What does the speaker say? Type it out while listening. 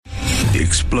The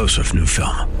explosive new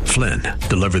film, Flynn,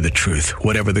 deliver the truth,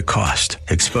 whatever the cost,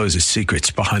 exposes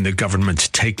secrets behind the government's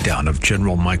takedown of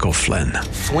General Michael Flynn.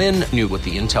 Flynn knew what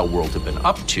the intel world had been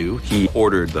up to. He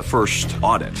ordered the first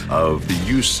audit of the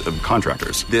use of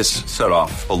contractors. This set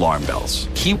off alarm bells.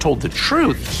 He told the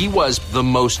truth. He was the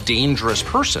most dangerous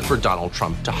person for Donald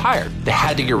Trump to hire. They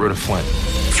had to get rid of Flynn.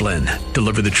 Flynn,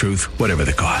 deliver the truth, whatever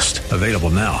the cost. Available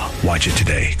now. Watch it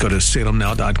today. Go to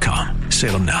salemnow.com.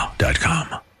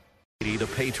 salemnow.com. The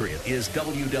Patriot is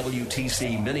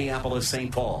WWTC Minneapolis,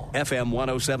 St. Paul, FM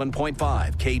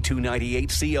 107.5,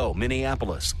 K298CO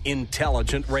Minneapolis,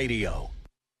 Intelligent Radio.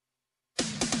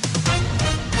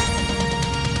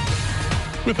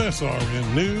 With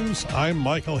SRN News, I'm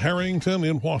Michael Harrington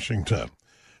in Washington.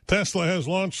 Tesla has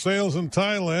launched sales in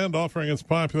Thailand, offering its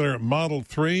popular Model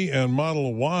 3 and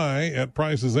Model Y at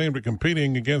prices aimed at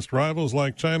competing against rivals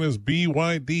like China's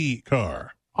BYD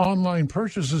car. Online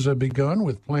purchases have begun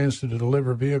with plans to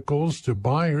deliver vehicles to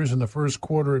buyers in the first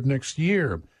quarter of next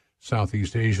year.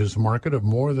 Southeast Asia's market of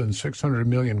more than 600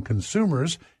 million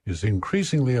consumers is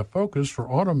increasingly a focus for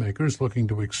automakers looking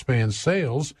to expand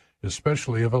sales,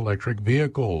 especially of electric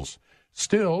vehicles.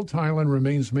 Still, Thailand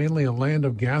remains mainly a land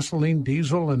of gasoline,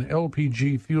 diesel, and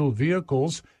LPG-fueled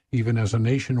vehicles, even as a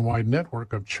nationwide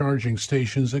network of charging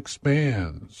stations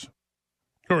expands.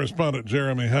 Correspondent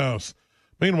Jeremy House.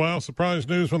 Meanwhile, surprise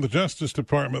news from the Justice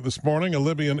Department this morning. A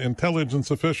Libyan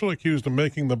intelligence official accused of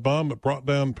making the bomb that brought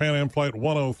down Pan Am Flight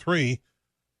 103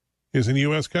 is in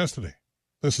U.S. custody.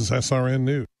 This is SRN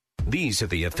News. These are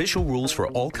the official rules for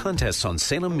all contests on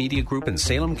Salem Media Group and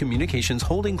Salem Communications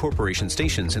Holding Corporation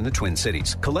stations in the Twin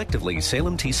Cities. Collectively,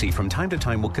 Salem TC from time to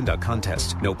time will conduct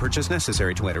contests. No purchase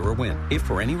necessary to enter or win. If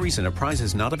for any reason a prize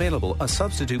is not available, a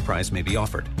substitute prize may be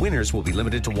offered. Winners will be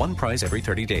limited to one prize every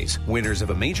 30 days. Winners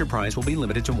of a major prize will be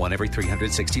limited to one every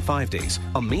 365 days.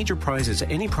 A major prize is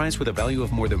any prize with a value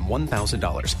of more than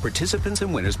 $1,000. Participants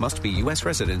and winners must be U.S.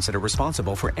 residents and are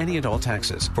responsible for any and all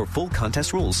taxes. For full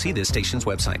contest rules, see this station's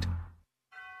website.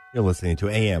 You're listening to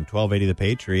AM 1280 The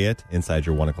Patriot inside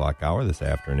your 1 o'clock hour this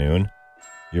afternoon.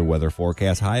 Your weather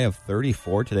forecast high of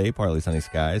 34 today, partly sunny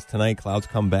skies. Tonight, clouds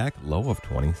come back, low of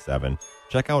 27.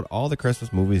 Check out all the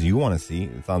Christmas movies you want to see.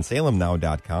 It's on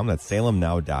salemnow.com. That's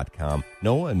salemnow.com.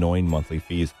 No annoying monthly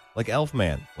fees. Like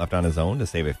Elfman, left on his own to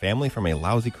save a family from a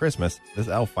lousy Christmas, this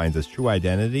elf finds his true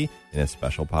identity and his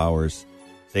special powers.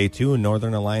 Stay tuned,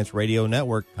 Northern Alliance Radio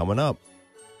Network coming up.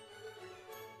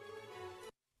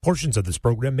 Portions of this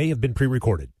program may have been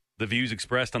pre-recorded. The views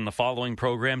expressed on the following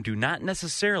program do not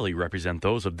necessarily represent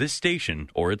those of this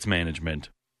station or its management.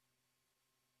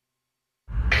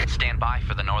 Stand by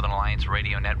for the Northern Alliance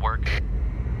Radio Network.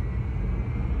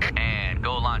 And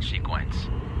go launch sequence.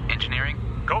 Engineering?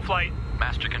 Go flight.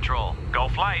 Master control? Go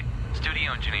flight.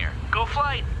 Studio engineer? Go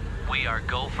flight. We are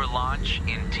go for launch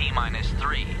in T-minus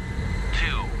 3, 2,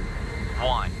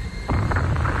 1.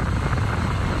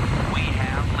 We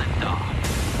have liftoff.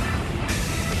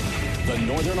 The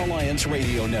Northern Alliance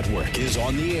Radio Network is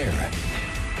on the air.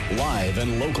 Live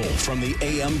and local from the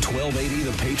AM 1280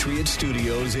 The Patriot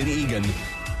Studios in Eagan,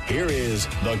 here is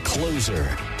the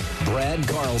closer, Brad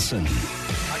Carlson.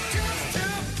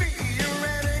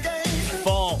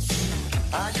 False.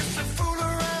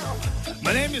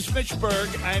 My name is Mitch Berg.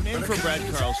 I'm in for Brad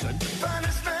Carlson,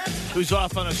 who's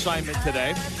off on assignment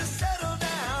today.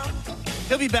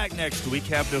 He'll be back next week,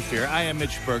 have no fear. I am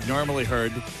Mitch Berg, normally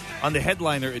heard on the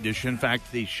Headliner Edition, in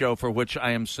fact, the show for which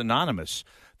I am synonymous,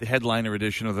 the Headliner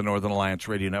Edition of the Northern Alliance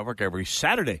Radio Network, every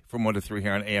Saturday from 1 to 3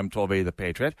 here on AM 1280 The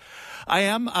Patriot. I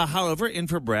am, however, in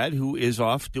for Brad, who is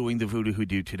off doing the Voodoo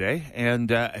Hoodoo today,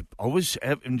 and I always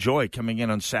enjoy coming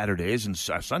in on Saturdays and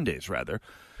Sundays, rather,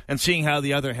 and seeing how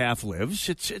the other half lives.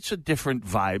 It's a different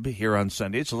vibe here on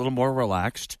Sunday. It's a little more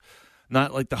relaxed.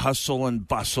 Not like the hustle and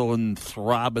bustle and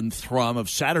throb and thrum of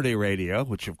Saturday radio,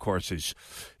 which of course is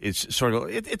sort of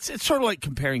it's sort of like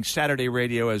comparing Saturday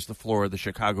radio as the floor of the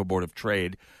Chicago Board of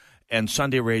Trade, and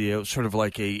Sunday radio sort of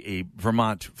like a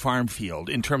Vermont farm field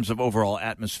in terms of overall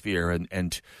atmosphere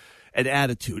and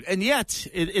attitude. And yet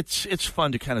it's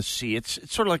fun to kind of see. It's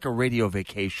sort of like a radio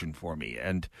vacation for me,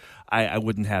 and I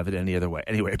wouldn't have it any other way.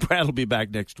 Anyway, Brad will be back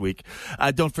next week.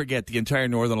 Don't forget the entire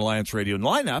Northern Alliance Radio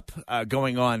lineup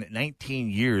going on 19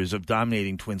 years of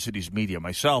dominating Twin Cities media.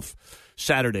 Myself,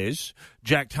 Saturdays.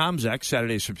 Jack Tomzak,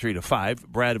 Saturdays from 3 to 5.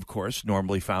 Brad, of course,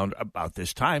 normally found about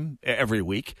this time every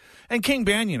week. And King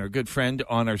Banyan, our good friend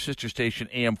on our sister station,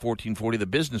 AM 1440, The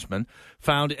Businessman,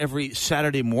 found every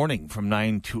Saturday morning from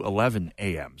 9 to 11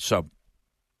 a.m. So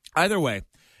either way,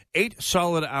 8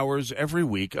 solid hours every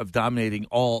week of dominating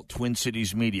all Twin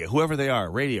Cities media, whoever they are,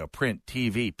 radio, print,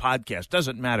 TV, podcast,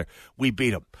 doesn't matter. We beat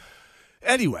them.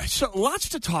 Anyway, so lots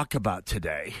to talk about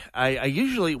today. I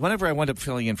usually, whenever I wind up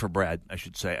filling in for Brad, I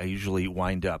should say, I usually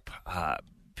wind up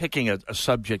picking a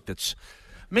subject that's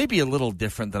maybe a little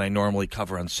different than I normally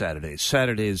cover on Saturdays.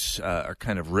 Saturdays are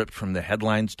kind of ripped from the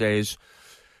headlines days.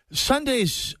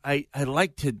 Sundays, I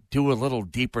like to do a little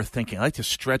deeper thinking. I like to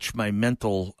stretch my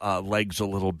mental legs a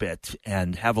little bit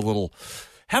and have a little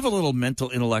mental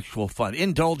intellectual fun.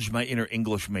 Indulge my inner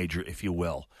English major, if you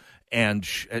will, and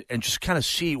just kind of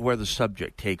see where the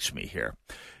subject takes me here.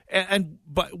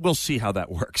 But we'll see how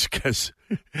that works because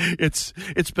it's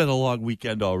been a long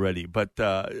weekend already. But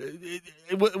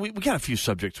we got a few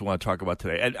subjects we want to talk about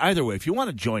today. And either way, if you want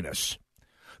to join us,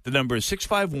 the number is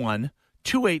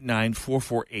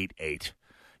 651-289-4488.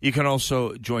 You can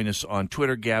also join us on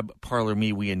Twitter, Gab, Parler,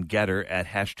 MeWe, and Getter at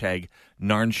hashtag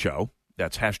Narn Show.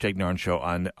 That's hashtag Narn Show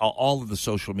on all of the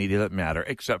social media that matter,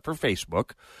 except for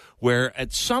Facebook, where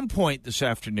at some point this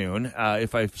afternoon,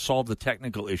 if I solve the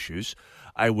technical issues,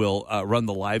 I will run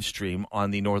the live stream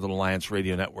on the Northern Alliance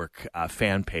Radio Network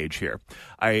fan page here.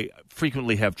 I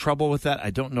frequently have trouble with that. I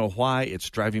don't know why. It's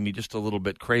driving me just a little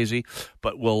bit crazy,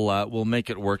 but we'll make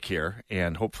it work here,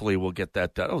 and hopefully we'll get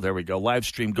that done. Oh, there we go. Live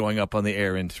stream going up on the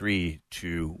air in 3,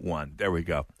 2, 1. There we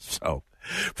go. So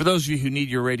for those of you who need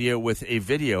your radio with a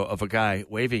video of a guy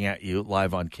waving at you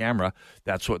live on camera,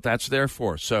 that's what that's there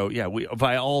for. So, yeah, we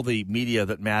via all the media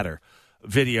that matter,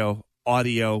 video,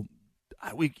 audio.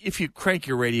 If you crank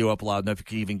your radio up loud enough, you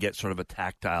can even get sort of a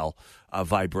tactile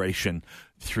vibration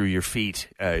through your feet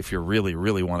if you really,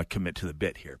 really want to commit to the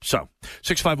bit here. So,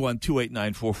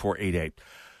 651-289-4488.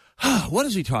 What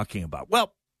is he talking about?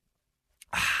 Well,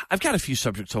 I've got a few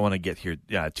subjects I want to get here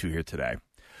to here today.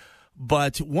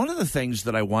 But one of the things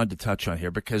that I wanted to touch on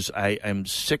here, because I am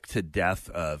sick to death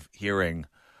of hearing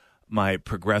my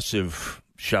progressive,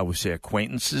 shall we say,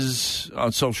 acquaintances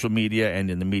on social media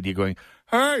and in the media going,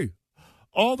 hey,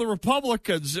 all the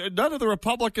Republicans, none of the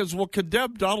Republicans will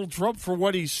condemn Donald Trump for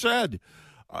what he said.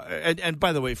 And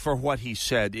by the way, for what he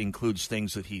said includes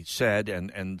things that he said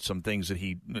and some things that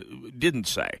he didn't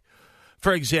say.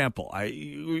 For example,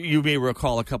 you may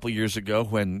recall a couple years ago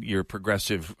when your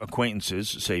progressive acquaintances,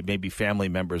 say maybe family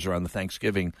members around the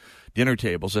Thanksgiving dinner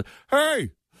table, said,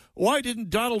 hey, why didn't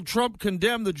Donald Trump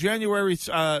condemn the January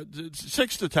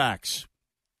 6th attacks?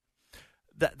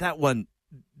 That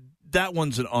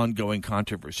one's an ongoing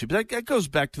controversy. But that goes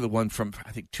back to the one from,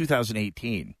 I think,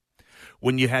 2018,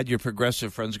 when you had your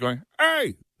progressive friends going,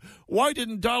 hey, why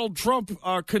didn't Donald Trump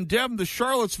condemn the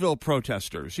Charlottesville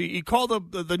protesters? He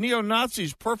called the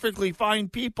neo-Nazis perfectly fine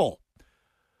people.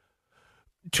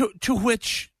 To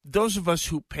which those of us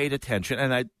who paid attention,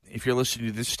 and if you're listening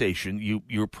to this station,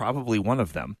 you're probably one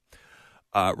of them,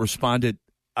 responded,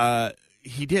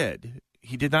 he did.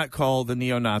 He did not call the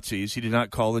neo-Nazis. He did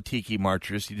not call the tiki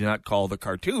marchers. He did not call the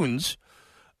cartoons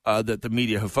that the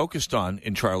media have focused on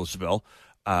in Charlottesville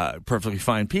perfectly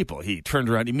fine people. He turned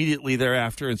around immediately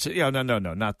thereafter and said,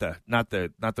 no, not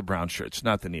the brown shirts,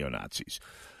 not the neo-Nazis.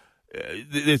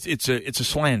 It's a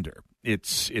slander.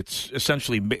 It's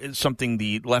essentially something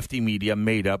the lefty media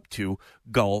made up to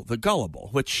gull the gullible,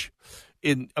 which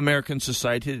in American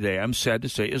society today, I'm sad to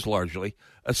say, is largely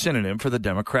a synonym for the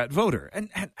Democrat voter. And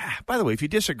by the way, if you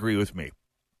disagree with me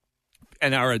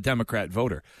and are a Democrat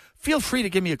voter, feel free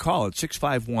to give me a call at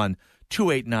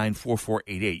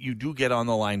 651-289-4488. You do get on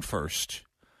the line first.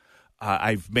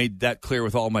 I've made that clear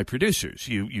with all my producers.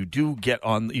 You do get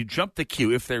on, you jump the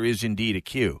queue if there is indeed a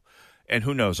queue. And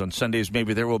who knows, on Sundays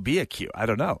maybe there will be a queue. I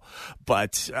don't know.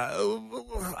 But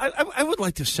I would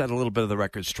like to set a little bit of the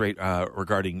record straight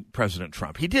regarding President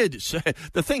Trump. He did say,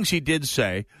 the things he did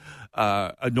say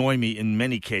annoy me in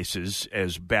many cases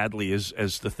as badly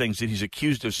as the things that he's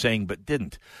accused of saying but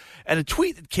didn't. And a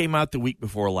tweet that came out the week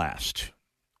before last,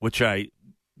 which I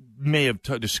may have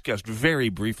discussed very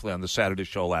briefly on the Saturday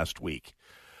show last week,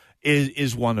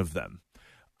 is one of them.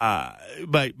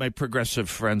 My progressive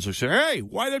friends are saying, hey,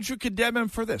 why don't you condemn him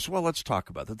for this? Well, let's talk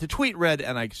about that. The tweet read,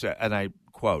 and I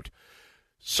quote,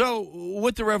 so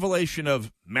with the revelation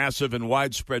of massive and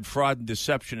widespread fraud and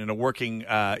deception in working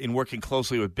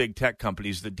closely with big tech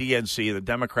companies, the DNC, the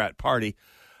Democrat Party,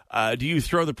 do you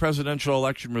throw the presidential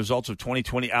election results of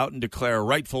 2020 out and declare a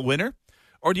rightful winner?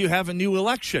 Or do you have a new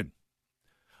election?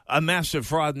 A massive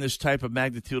fraud in this type of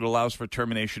magnitude allows for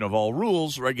termination of all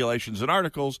rules, regulations, and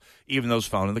articles, even those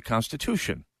found in the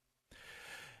Constitution.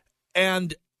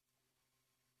 And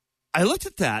I looked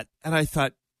at that and I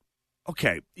thought,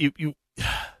 okay,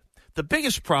 the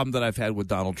biggest problem that I've had with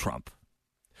Donald Trump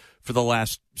for the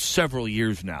last several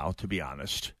years now, to be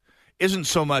honest, isn't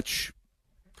so much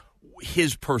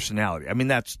his personality. I mean,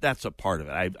 that's a part of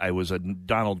it. I was a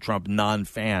Donald Trump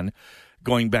non-fan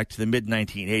going back to the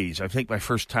mid-1980s. I think my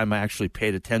first time I actually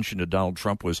paid attention to Donald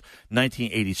Trump was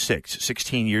 1986,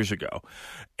 16 years ago.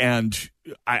 And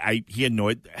he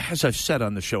annoyed, as I've said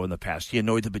on the show in the past, he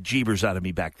annoyed the bejeebers out of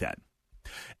me back then.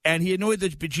 And he annoyed the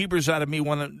bejeebers out of me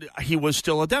when he was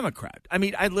still a Democrat. I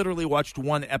mean, I literally watched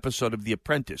one episode of The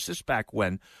Apprentice. This back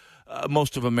when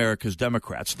most of America's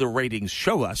Democrats, the ratings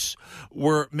show us,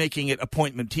 were making it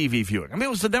appointment TV viewing. I mean, it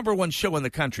was the number one show in the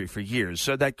country for years,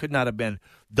 so that could not have been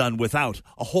done without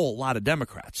a whole lot of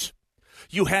Democrats.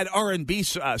 You had R&B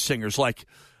singers like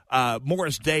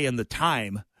Morris Day and The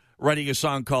Time writing a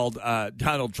song called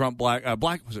Donald Trump Black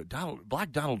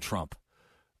Donald Trump.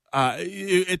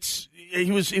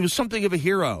 He was something of a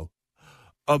hero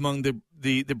among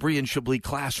the Brie and Chablis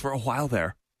class for a while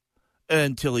there,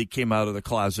 until he came out of the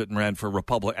closet and ran for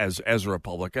as a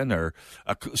Republican or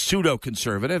a pseudo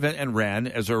conservative and ran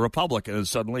as a Republican, and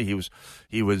suddenly he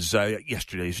was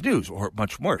yesterday's news, or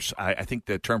much worse. I think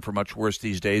the term for much worse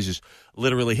these days is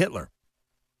literally Hitler.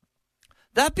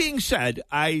 That being said,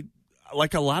 I,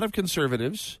 like a lot of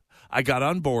conservatives, I got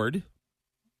on board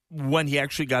when he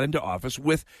actually got into office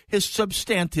with his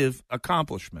substantive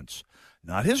accomplishments.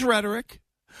 Not his rhetoric,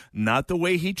 not the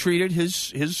way he treated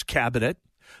his cabinet,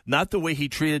 not the way he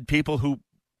treated people who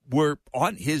were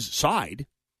on his side.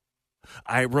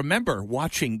 I remember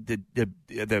watching the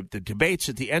debates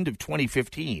at the end of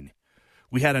 2015.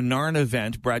 We had a NARN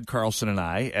event, Brad Carlson and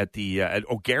I, at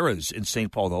O'Gara's in St.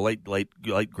 Paul, the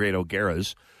late great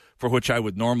O'Gara's, for which I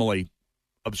would normally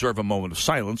observe a moment of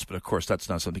silence, but of course that's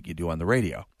not something you do on the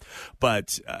radio.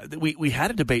 But we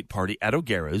had a debate party at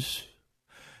O'Gara's,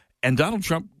 and Donald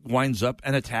Trump winds up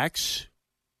and attacks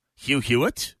Hugh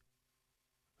Hewitt,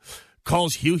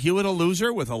 calls Hugh Hewitt a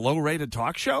loser with a low-rated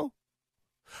talk show.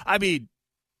 I mean,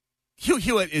 Hugh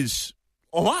Hewitt is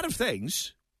a lot of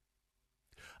things.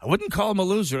 I wouldn't call him a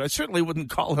loser. I certainly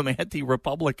wouldn't call him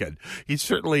anti-Republican. He's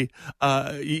certainly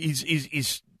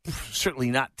he's certainly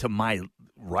not to my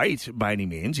right by any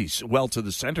means. He's well to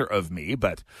the center of me,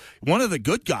 but one of the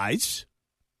good guys.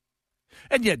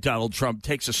 And yet Donald Trump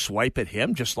takes a swipe at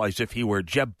him just like as if he were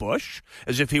Jeb Bush,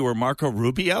 as if he were Marco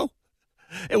Rubio.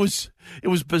 It was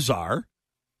bizarre.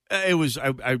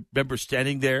 I remember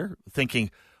standing there thinking,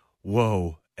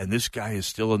 whoa, and this guy is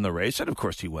still in the race. And, of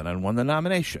course, he went on and won the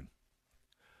nomination.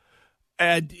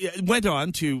 And went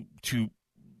on to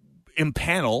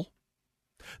impanel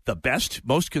the best,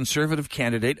 most conservative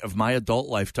candidate of my adult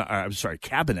lifetime.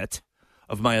 Cabinet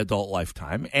of my adult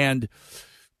lifetime. And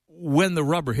when the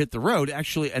rubber hit the road,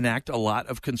 actually enact a lot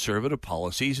of conservative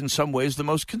policies, in some ways the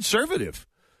most conservative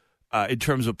in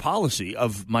terms of policy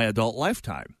of my adult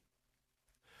lifetime.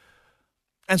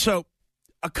 And so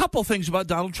a couple things about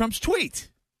Donald Trump's tweet.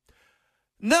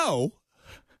 No,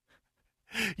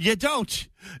 you don't.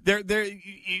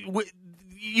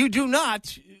 You do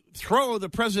not throw the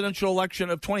presidential election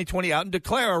of 2020 out and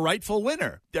declare a rightful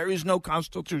winner. There is no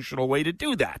constitutional way to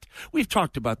do that. We've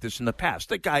talked about this in the past.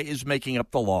 The guy is making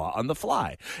up the law on the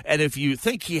fly. And if you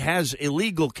think he has a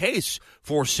legal case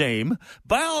for same,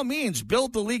 by all means,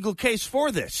 build the legal case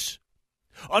for this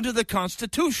under the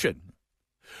Constitution.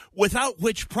 Without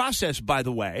which process, by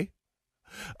the way,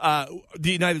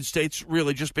 the United States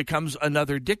really just becomes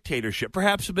another dictatorship.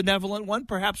 Perhaps a benevolent one,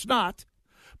 perhaps not.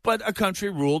 But a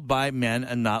country ruled by men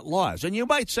and not laws. And you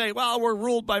might say, well, we're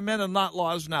ruled by men and not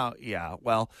laws now. Yeah,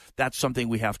 well, that's something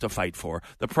we have to fight for.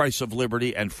 The price of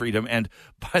liberty and freedom. And,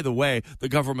 by the way, the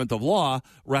government of law,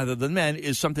 rather than men,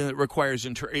 is something that requires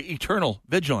eternal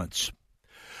vigilance.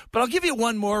 But I'll give you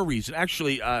one more reason.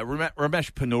 Actually,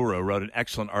 Ramesh Ponnuru wrote an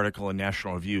excellent article in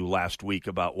National Review last week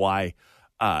about why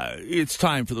it's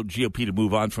time for the GOP to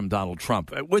move on from Donald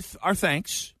Trump. With our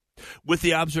thanks, with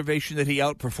the observation that he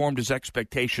outperformed his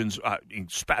expectations,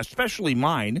 especially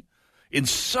mine, in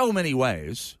so many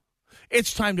ways,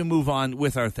 it's time to move on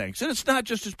with our thanks. And it's not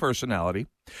just his personality.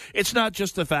 It's not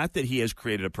just the fact that he has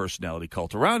created a personality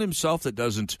cult around himself that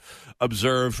doesn't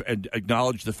observe and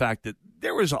acknowledge the fact that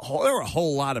there were a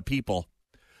whole lot of people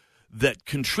that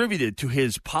contributed to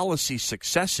his policy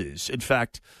successes. In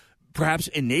fact, perhaps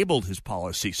enabled his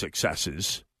policy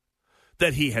successes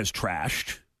that he has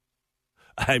trashed.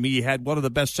 I mean, he had one of the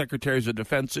best secretaries of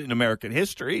defense in American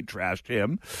history. He trashed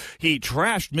him. He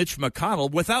trashed Mitch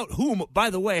McConnell, without whom, by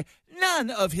the way, none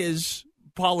of his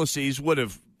policies would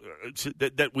have,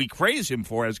 that we praise him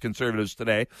for as conservatives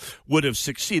today, would have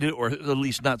succeeded, or at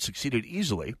least not succeeded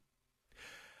easily.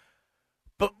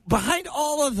 But behind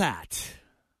all of that,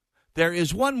 there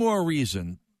is one more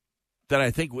reason that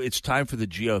I think it's time for the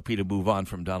GOP to move on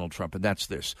from Donald Trump, and that's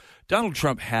this. Donald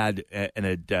Trump had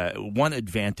one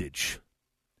advantage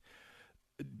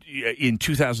in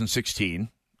 2016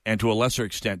 and to a lesser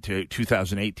extent to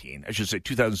 2018, I should say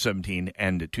 2017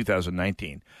 and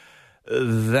 2019,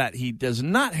 that he does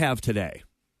not have today.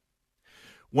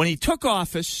 When he took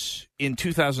office in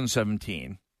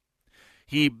 2017,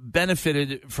 he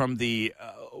benefited from the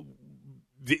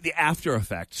after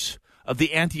effects of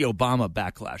the anti-Obama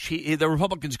backlash. The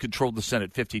Republicans controlled the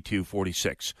Senate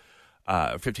 52-46.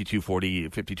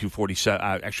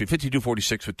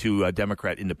 52-46 with two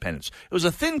Democrat independents. It was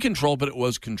a thin control, but it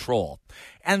was control.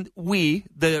 And we,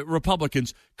 the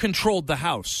Republicans, controlled the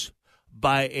House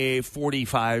by a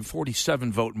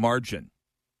 47 vote margin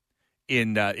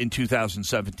in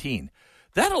 2017.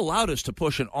 That allowed us to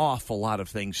push an awful lot of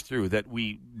things through that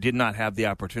we did not have the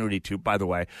opportunity to, by the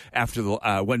way, after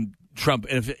when Trump,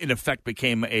 in effect,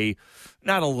 became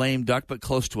not a lame duck, but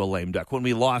close to a lame duck. When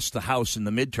we lost the House in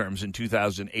the midterms in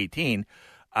 2018,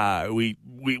 we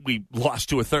lost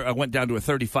to went down to a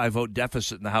 35-vote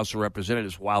deficit in the House of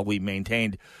Representatives while we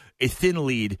maintained a thin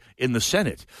lead in the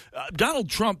Senate. Donald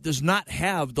Trump does not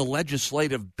have the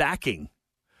legislative backing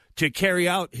to carry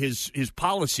out his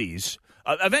policies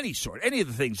of any sort. Any of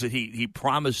the things that he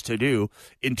promised to do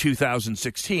in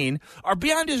 2016 are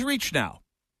beyond his reach now.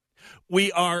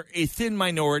 We are a thin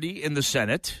minority in the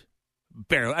Senate,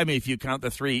 barely. I mean, if you count the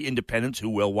three independents who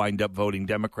will wind up voting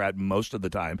Democrat most of the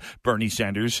time, Bernie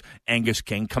Sanders, Angus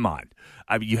King, come on.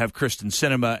 I mean, you have Kristen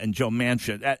Sinema and Joe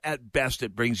Manchin. At best,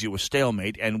 it brings you a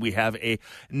stalemate, and we have a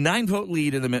 9-vote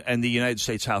lead in the United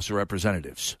States House of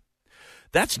Representatives.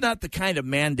 That's not the kind of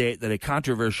mandate that a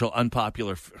controversial,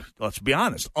 unpopular, let's be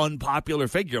honest, unpopular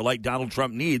figure like Donald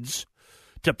Trump needs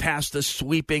to pass the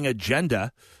sweeping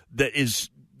agenda that is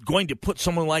going to put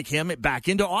someone like him back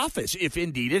into office, if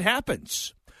indeed it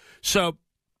happens. So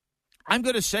I'm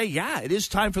going to say, yeah, it is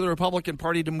time for the Republican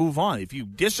Party to move on. If you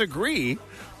disagree,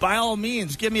 by all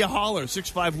means, give me a holler,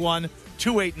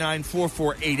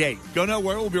 651-289-4488. Go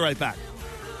nowhere. We'll be right back.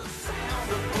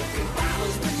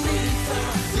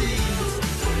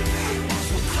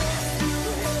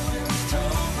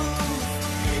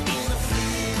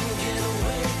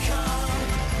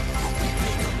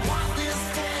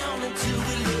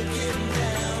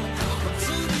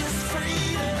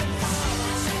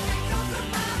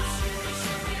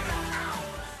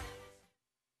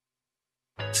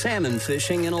 Salmon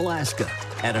fishing in Alaska,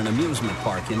 at an amusement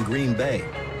park in Green Bay,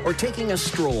 or taking a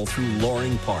stroll through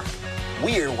Loring Park.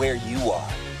 We're where you are.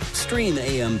 Stream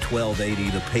AM 1280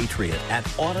 The Patriot at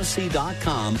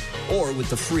Odyssey.com or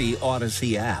with the free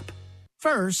Odyssey app.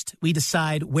 First, we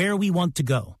decide where we want to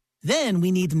go. Then we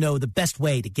need to know the best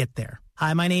way to get there.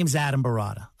 Hi, my name's Adam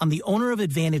Barada. I'm the owner of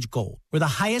Advantage Gold. We're the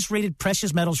highest-rated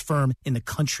precious metals firm in the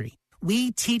country.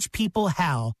 We teach people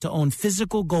how to own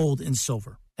physical gold and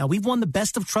silver. Now, we've won the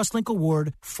Best of TrustLink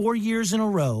Award 4 years in a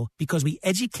row because we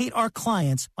educate our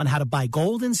clients on how to buy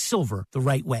gold and silver the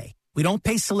right way. We don't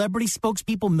pay celebrity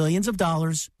spokespeople millions of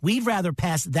dollars. We'd rather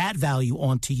pass that value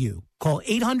on to you. Call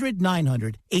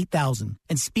 800-900-8000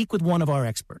 and speak with one of our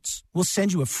experts. We'll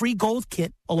send you a free gold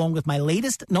kit along with my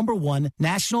latest #1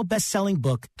 national best-selling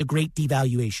book, The Great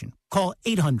Devaluation. Call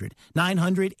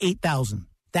 800-900-8000.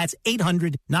 That's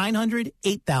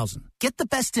 800-900-8000. Get the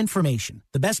best information,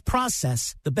 the best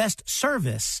process, the best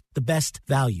service, the best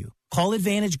value. Call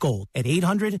Advantage Gold at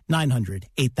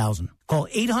 800-900-8000. Call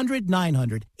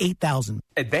 800-900-8000.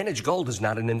 Advantage Gold is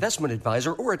not an investment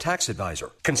advisor or a tax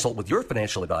advisor. Consult with your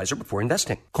financial advisor before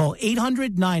investing. Call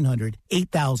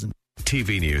 800-900-8000.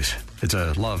 TV news. It's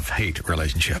a love-hate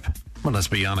relationship. Well, let's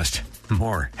be honest.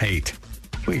 More hate.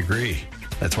 We agree.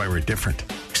 That's why we're different.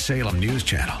 Salem News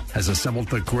Channel has assembled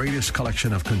the greatest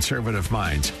collection of conservative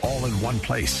minds all in one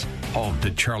place. Home to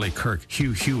Charlie Kirk,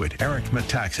 Hugh Hewitt, Eric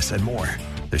Metaxas, and more.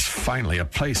 There's finally a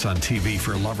place on TV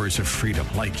for lovers of freedom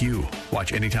like you.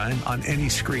 Watch anytime on any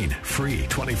screen, free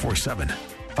 24/7.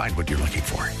 Find what you're looking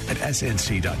for at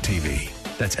snc.tv.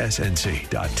 That's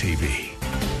snc.tv.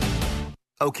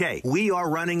 Okay, we are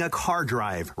running a car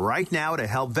drive right now to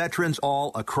help veterans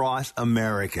all across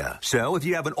America. So if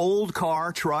you have an old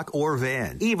car, truck, or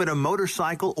van, even a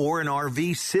motorcycle or an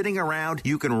RV sitting around,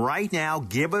 you can right now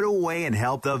give it away and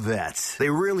help the vets.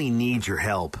 They really need your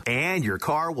help. And your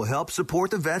car will help support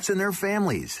the vets and their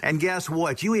families. And guess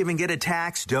what? You even get a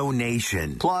tax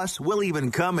donation. Plus, we'll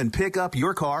even come and pick up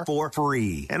your car for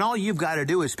free. And all you've got to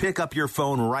do is pick up your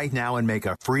phone right now and make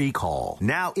a free call.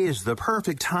 Now is the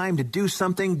perfect time to do something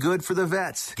something good for the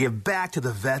vets. Give back to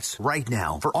the vets right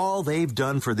now for all they've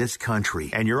done for this country.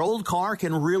 And your old car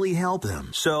can really help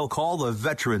them. So call the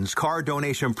Veterans Car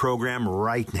Donation Program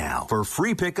right now for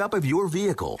free pickup of your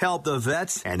vehicle. Help the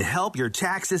vets and help your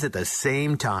taxes at the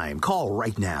same time. Call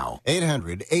right now.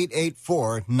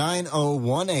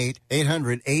 800-884-9018.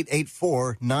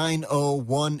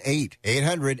 800-884-9018.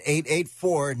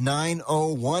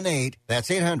 800-884-9018. That's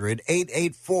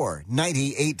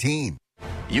 800-884-9018.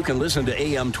 You can listen to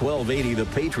AM 1280 The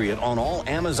Patriot on all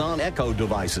Amazon Echo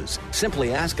devices.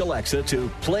 Simply ask Alexa to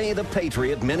play The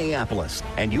Patriot Minneapolis,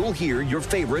 and you'll hear your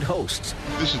favorite hosts.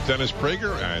 This is Dennis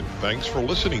Prager, and thanks for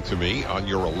listening to me on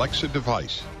your Alexa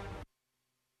device.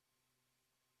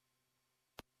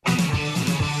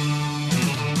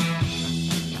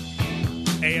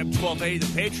 AM 1280,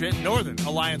 The Patriot, Northern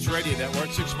Alliance Radio Network,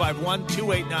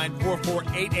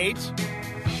 651-289-4488.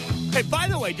 Hey, by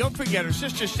the way, don't forget our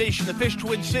sister station,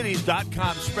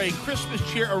 thefishtwincities.com, spraying Christmas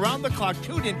cheer around the clock.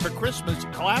 Tune in for Christmas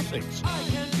classics.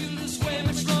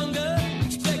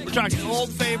 We're talking old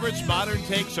favorites, modern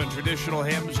takes on traditional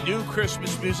hymns, new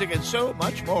Christmas music, and so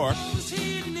much more.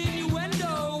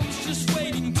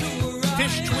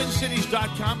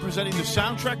 FishTwinCities.com presenting the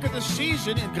soundtrack of the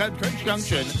season in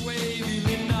conjunction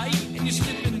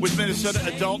with Minnesota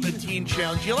Adult and Teen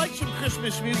Challenge. You like some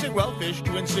Christmas music? Well, Fish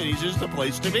Twin Cities is the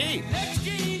place to be. And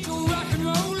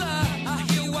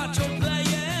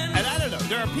I don't know,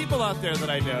 there are people out there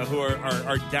that I know who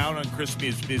are down on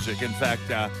Christmas music. In fact,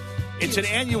 it's an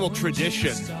annual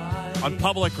tradition on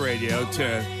public radio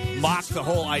to mock the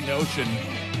whole notion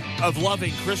of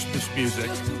loving Christmas music.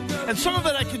 And some of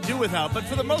it I can do without, but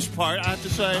for the most part, I have to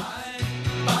say,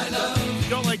 if you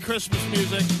don't like Christmas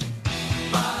music,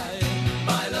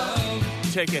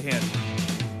 take a hint.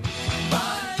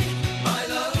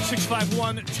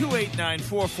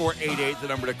 651-289-4488, the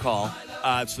number to call.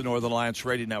 It's the Northern Alliance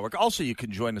Radio Network. Also, you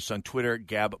can join us on Twitter,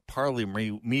 Gab, Parley,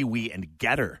 MeWe, and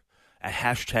Getter at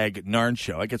hashtag Narn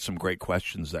Show. I get some great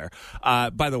questions there.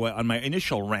 By the way, on my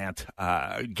initial rant,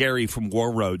 Gary from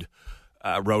War Road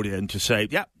wrote in to say,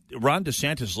 yeah, Ron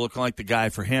DeSantis is looking like the guy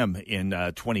for him in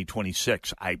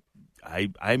 2026.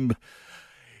 I'm.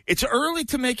 It's early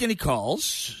to make any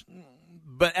calls,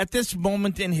 but at this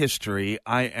moment in history,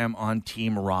 I am on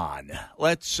Team Ron.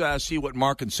 Let's see what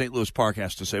Mark in St. Louis Park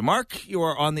has to say. Mark, you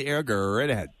are on the air. Go right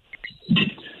ahead.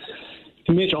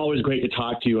 Mitch, always great to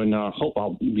talk to you, and hope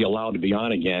I'll be allowed to be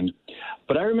on again.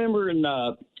 But I remember in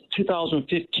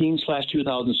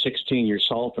 2015/2016,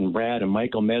 yourself and Brad and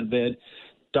Michael Medved,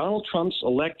 Donald Trump's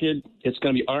elected. It's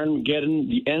going to be Armageddon,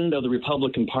 the end of the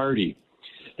Republican Party.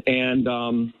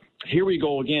 And here we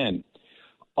go again.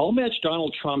 I'll match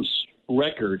Donald Trump's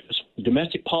record,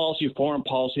 domestic policy, foreign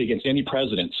policy against any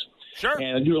president's. Sure.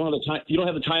 And you don't have the time. You don't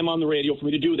have the time on the radio for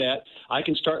me to do that. I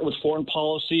can start with foreign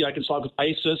policy. I can start with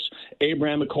ISIS,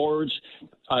 Abraham Accords,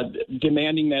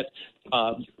 demanding that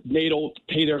NATO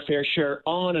pay their fair share,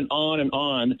 on and on and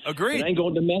on. Agreed. And then go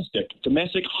domestic,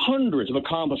 hundreds of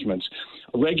accomplishments,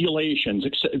 regulations,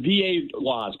 VA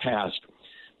laws passed.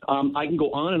 I can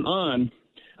go on and on.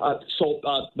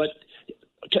 But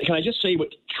can I just say what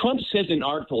Trump says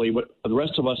inartfully, what the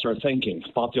rest of us are thinking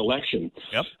about the election?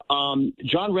 Yep.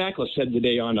 John Ratcliffe said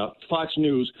today on Fox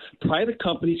News, private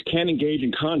companies can engage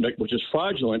in conduct which is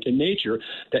fraudulent in nature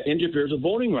that interferes with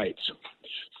voting rights.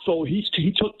 So he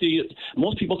took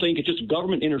most people think it's just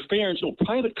government interference. No,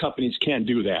 private companies can't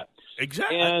do that.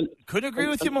 Exactly. And couldn't agree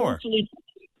with you more.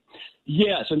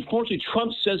 Yes. Unfortunately,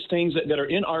 Trump says things that are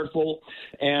inartful,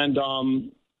 and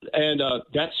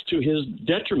that's to his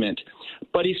detriment.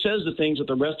 But he says the things that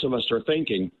the rest of us are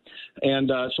thinking.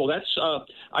 And so that's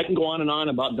I can go on and on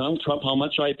about Donald Trump, how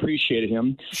much I appreciated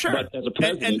him. Sure. But as a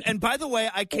president, and by the way,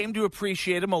 I came to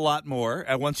appreciate him a lot more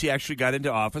once he actually got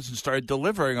into office and started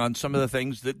delivering on some of the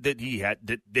things that he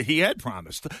had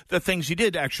promised, the things he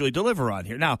did actually deliver on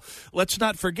here. Now, let's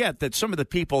not forget that some of the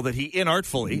people that he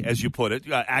inartfully, as you put it,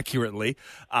 accurately,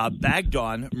 bagged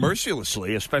on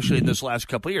mercilessly, especially in this last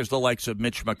couple of years, the likes of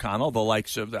Mitch McConnell, the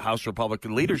likes of the House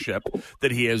Republican leadership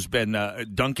that he has been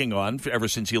dunking on ever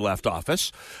since he left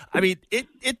office. I mean,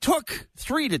 it took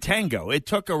three to tango. It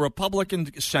took a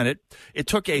Republican Senate. It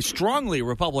took a strongly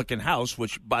Republican House,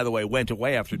 which, by the way, went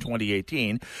away after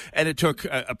 2018. And it took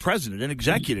a president, an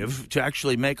executive, to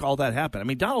actually make all that happen. I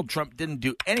mean, Donald Trump didn't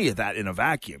do any of that in a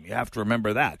vacuum. You have to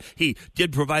remember that. He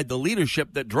did provide the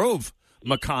leadership that drove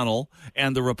McConnell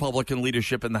and the Republican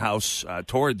leadership in the House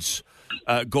towards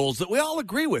goals that we all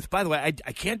agree with. By the way,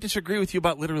 I can't disagree with you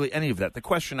about literally any of that. The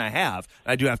question I have,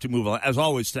 I do have to move on. As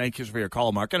always, thank you for your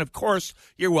call, Mark. And, of course,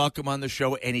 you're welcome on the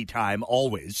show anytime,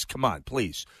 always. Come on,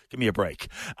 please, give me a break.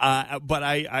 But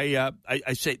I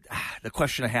say the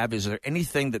question I have is there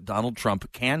anything that Donald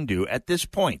Trump can do at this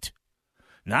point?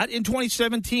 Not in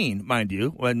 2017, mind you,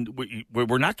 when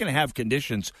we're not going to have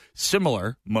conditions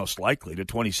similar, most likely, to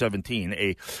 2017.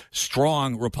 A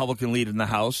strong Republican lead in the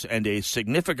House and a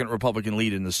significant Republican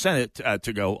lead in the Senate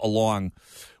to go along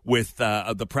with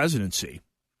the presidency.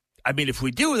 I mean, if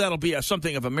we do, that'll be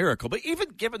something of a miracle. But even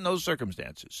given those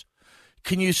circumstances,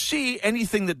 can you see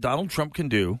anything that Donald Trump can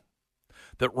do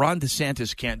that Ron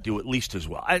DeSantis can't do at least as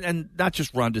well? And not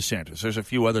just Ron DeSantis. There's a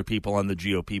few other people on the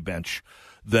GOP bench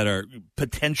that are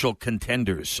potential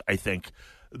contenders, I think,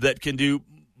 that can do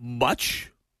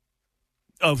much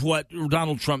of what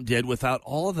Donald Trump did without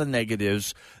all of the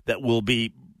negatives that will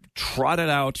be trotted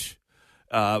out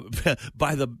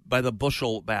by the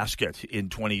bushel basket in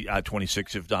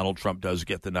 2026 if Donald Trump does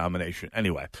get the nomination.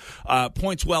 Anyway,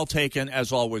 points well taken,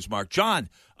 as always, Mark. John,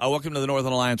 welcome to the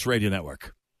Northern Alliance Radio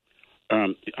Network.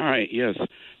 All right, yes.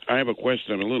 I have a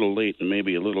question. I'm a little late and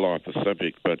maybe a little off the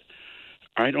subject, but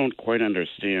I don't quite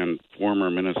understand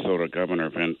former Minnesota Governor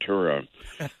Ventura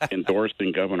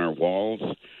endorsing Governor Walz.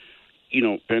 You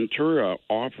know, Ventura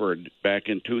offered back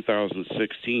in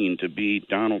 2016 to be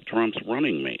Donald Trump's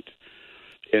running mate.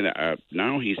 And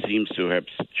now he seems to have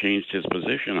changed his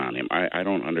position on him. I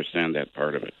don't understand that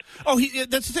part of it. Oh,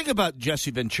 that's the thing about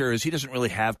Jesse Ventura is he doesn't really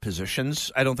have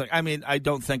positions. I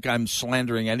don't think I'm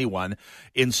slandering anyone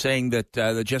in saying that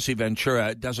Jesse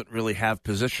Ventura doesn't really have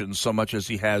positions so much as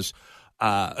he has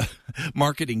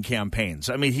marketing campaigns.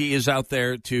 I mean, he is out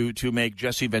there to make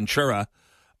Jesse Ventura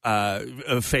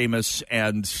famous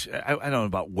and I don't know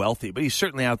about wealthy, but he's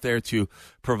certainly out there to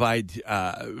provide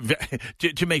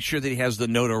to make sure that he has the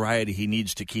notoriety he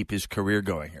needs to keep his career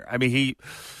going here. I mean,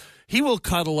 he will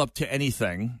cuddle up to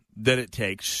anything that it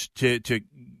takes to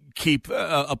keep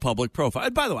a public profile.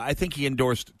 And by the way, I think he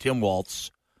endorsed Tim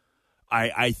Walz.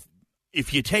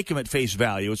 If you take him at face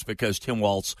value, it's because Tim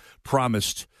Walz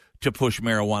promised to push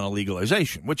marijuana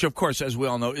legalization, which, of course, as we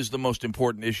all know, is the most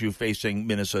important issue facing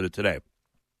Minnesota today.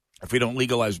 If we don't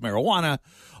legalize marijuana,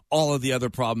 all of the other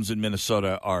problems in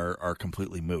Minnesota are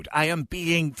completely moot. I am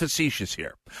being facetious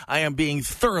here. I am being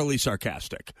thoroughly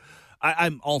sarcastic.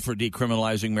 I'm all for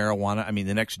decriminalizing marijuana. I mean,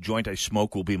 the next joint I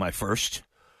smoke will be my first,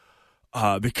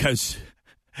 because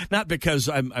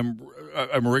I'm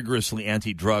rigorously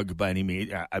anti-drug by any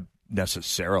means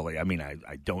necessarily. I mean,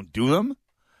 I don't do them,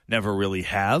 never really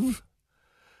have.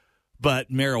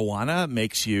 But marijuana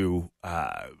makes you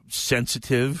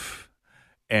sensitive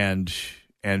and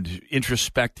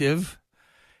introspective.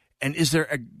 And is there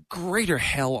a greater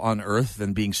hell on earth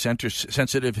than being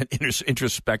sensitive and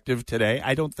introspective today?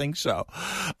 I don't think so.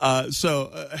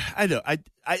 I know.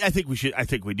 I think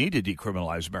we need to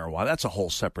decriminalize marijuana. That's a whole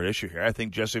separate issue here. I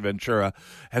think Jesse Ventura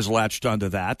has latched onto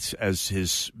that as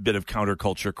his bit of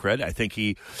counterculture cred. I think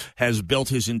he has built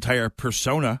his entire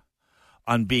persona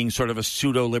on being sort of a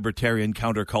pseudo-libertarian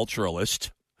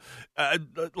counterculturalist.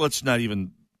 Let's not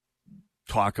even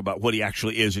talk about what he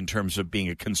actually is in terms of being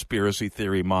a conspiracy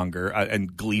theory monger,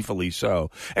 and gleefully so.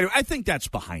 Anyway, I think that's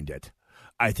behind it.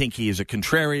 I think he is a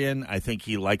contrarian. I think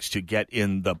he likes to get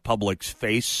in the public's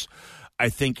face. I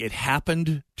think it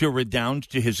happened to redound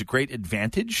to his great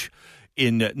advantage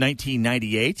in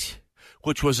 1998,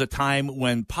 which was a time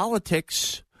when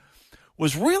politics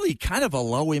was really kind of a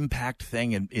low-impact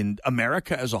thing in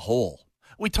America as a whole.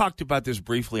 We talked about this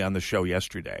briefly on the show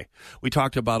yesterday. We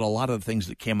talked about a lot of the things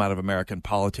that came out of American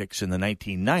politics in the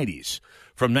 1990s,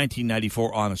 from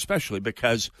 1994 on especially,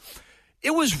 because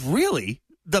it was really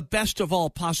the best of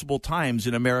all possible times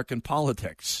in American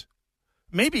politics.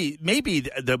 Maybe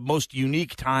the most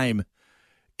unique time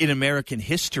in American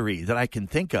history that I can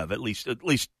think of, at least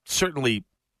certainly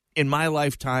in my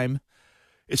lifetime.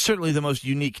 It's certainly the most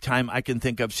unique time I can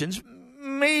think of since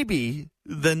maybe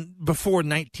before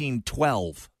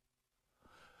 1912,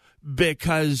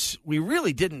 because we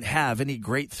really didn't have any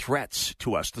great threats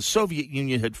to us. The Soviet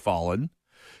Union had fallen.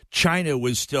 China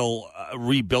was still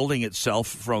rebuilding itself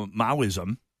from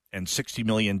Maoism, and 60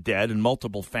 million dead and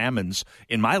multiple famines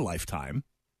in my lifetime.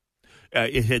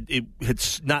 It had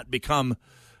not become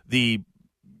it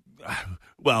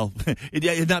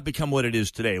had not become what it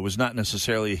is today. It was not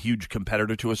necessarily a huge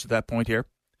competitor to us at that point here.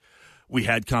 We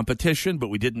had competition, but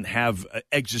we didn't have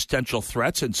existential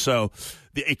threats. And so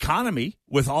the economy,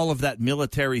 with all of that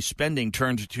military spending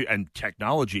turned to, and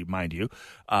technology, mind you,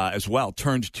 as well,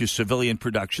 turned to civilian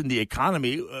production. The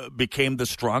economy became the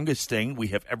strongest thing we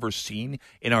have ever seen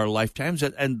in our lifetimes.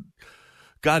 And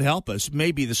God help us,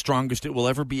 maybe the strongest it will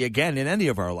ever be again in any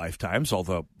of our lifetimes,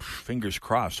 although, fingers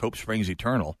crossed, hope springs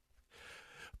eternal.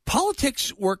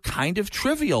 Politics were kind of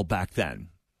trivial back then.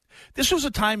 This was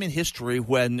a time in history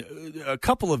when a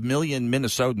couple of million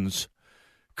Minnesotans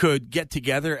could get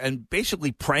together and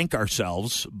basically prank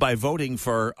ourselves by voting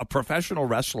for a professional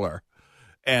wrestler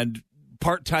and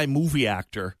part-time movie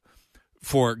actor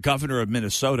for governor of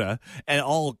Minnesota, and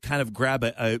all kind of grab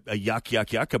a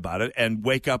yuck about it and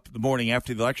wake up the morning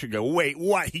after the election and go, wait,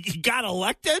 what? He got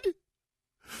elected?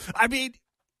 I mean,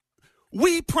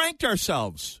 we pranked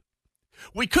ourselves.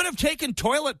 We could have taken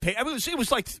toilet paper. I mean, it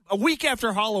was like a week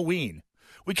after Halloween.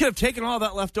 We could have taken all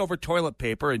that leftover toilet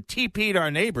paper and TP'd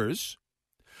our neighbors.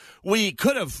 We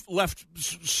could have left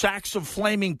sacks of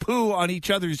flaming poo on each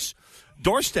other's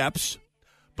doorsteps.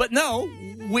 But no,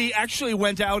 we actually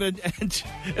went out and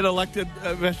elected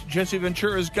Jesse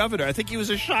Ventura as governor. I think he was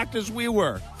as shocked as we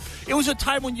were. It was a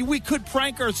time when we could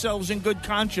prank ourselves in good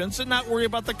conscience and not worry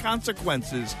about the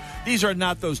consequences. These are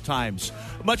not those times.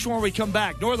 Much more when we come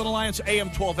back. Northern Alliance, AM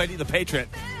 1280, The Patriot.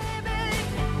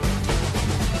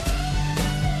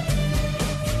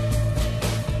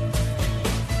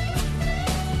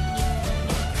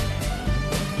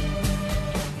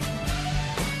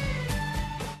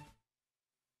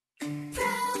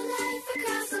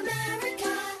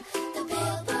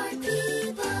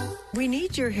 We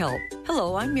need your help.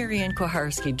 Hello, I'm Marianne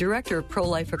Koharski, Director of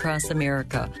Pro-Life Across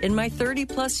America. In my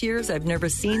 30-plus years, I've never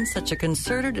seen such a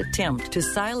concerted attempt to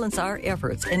silence our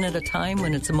efforts, and at a time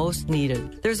when it's most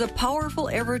needed. There's a powerful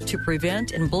effort to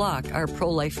prevent and block our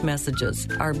pro-life messages.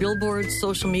 Our billboards,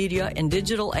 social media, and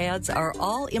digital ads are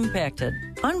all impacted.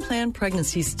 Unplanned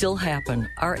pregnancies still happen.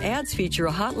 Our ads feature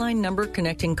a hotline number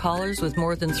connecting callers with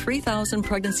more than 3,000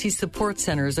 pregnancy support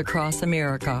centers across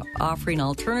America, offering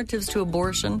alternatives to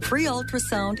abortion, free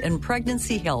ultrasound, and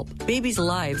pregnancy help. Babies'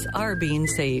 lives are being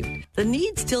saved. The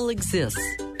need still exists.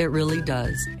 It really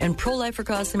does. And Pro-Life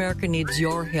Across America needs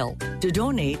your help. To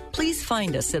donate, please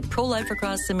find us at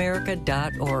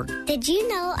prolifeacrossamerica.org. Did you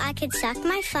know I could suck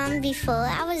my thumb before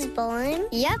I was born?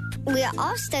 Yep, we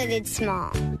all started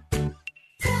small.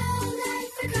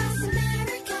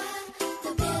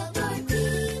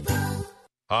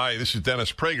 Hi, this is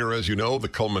Dennis Prager. As you know, the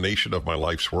culmination of my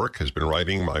life's work has been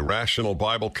writing my Rational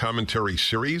Bible Commentary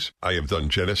series. I have done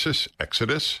Genesis,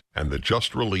 Exodus, and the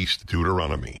just-released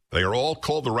Deuteronomy. They are all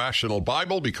called the Rational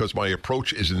Bible because my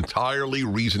approach is entirely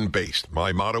reason-based.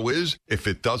 My motto is, if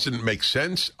it doesn't make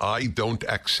sense, I don't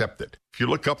accept it. If you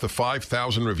look up the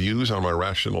 5,000 reviews on my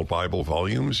Rational Bible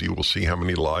volumes, you will see how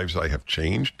many lives I have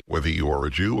changed. Whether you are a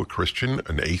Jew, a Christian,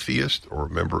 an atheist, or a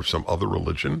member of some other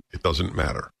religion, it doesn't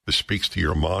matter. This speaks to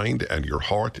your mind and your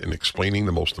heart in explaining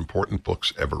the most important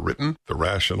books ever written, the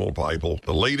Rational Bible.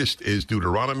 The latest is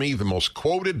Deuteronomy, the most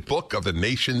quoted book of the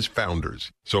nation's founders.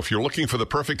 So if you're looking for the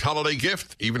perfect holiday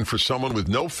gift, even for someone with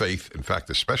no faith, in fact,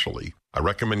 especially, I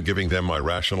recommend giving them my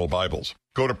Rational Bibles.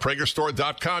 Go to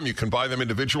PragerStore.com. You can buy them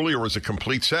individually or as a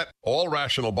complete set. All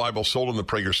Rational Bibles sold in the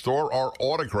Prager Store are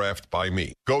autographed by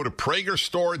me. Go to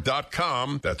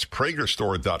PragerStore.com. That's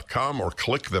PragerStore.com, or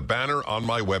click the banner on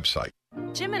my website.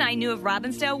 Jim and I knew of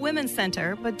Robbinsdale Women's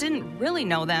Center, but didn't really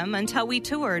know them until we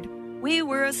toured. We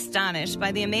were astonished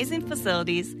by the amazing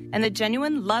facilities and the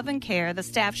genuine love and care the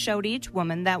staff showed each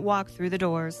woman that walked through the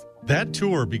doors. That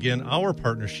tour began our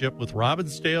partnership with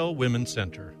Robbinsdale Women's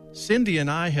Center. Cindy and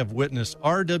I have witnessed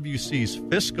RWC's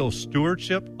fiscal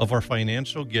stewardship of our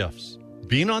financial gifts.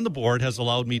 Being on the board has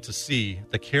allowed me to see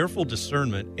the careful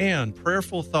discernment and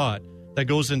prayerful thought that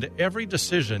goes into every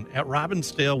decision at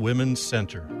Robbinsdale Women's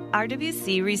Center.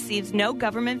 RWC receives no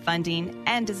government funding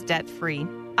and is debt-free.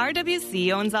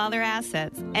 RWC owns all their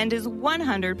assets and is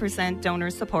 100%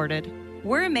 donor-supported.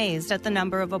 We're amazed at the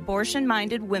number of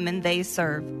abortion-minded women they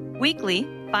serve. Weekly,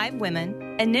 5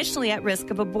 women, initially at risk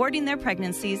of aborting their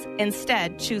pregnancies,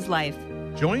 instead choose life.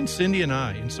 Join Cindy and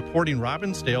I in supporting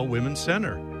Robbinsdale Women's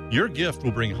Center. Your gift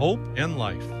will bring hope and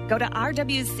life. Go to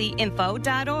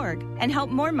rwcinfo.org and help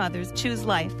more mothers choose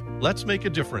life. Let's make a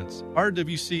difference.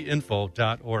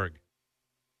 rwcinfo.org.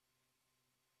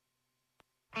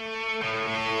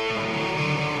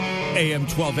 AM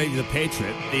 1280, The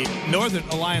Patriot, the Northern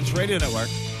Alliance Radio Network.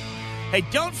 Hey,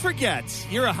 don't forget,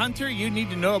 you're a hunter, you need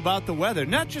to know about the weather,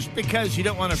 not just because you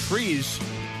don't want to freeze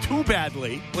too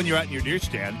badly when you're out in your deer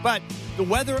stand, but the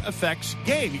weather affects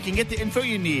game. You can get the info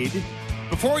you need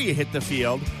Before you hit the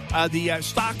field, the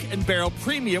Stock and Barrel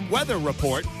Premium Weather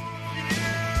Report.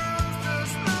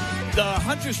 The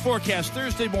Hunter's Forecast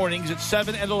Thursday mornings at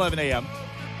 7 and 11 a.m.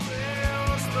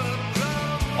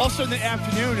 Also in the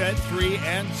afternoon at 3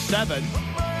 and 7.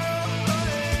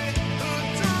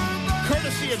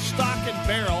 Courtesy of Stock and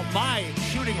Barrel, my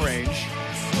shooting range.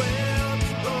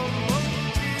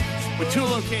 With 2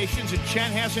 locations in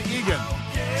Chanhassen, Egan.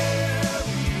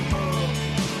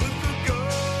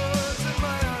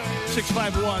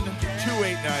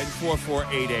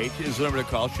 651-289-4488 is the number to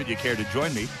call should you care to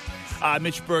join me.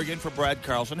 Mitch Bergen for Brad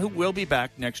Carlson, who will be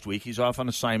back next week. He's off on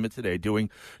assignment today doing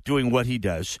what he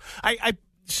does.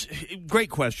 Great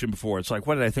question before. It's like,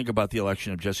 what did I think about the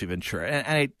election of Jesse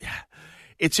Ventura?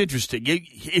 It's interesting.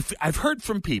 If I've heard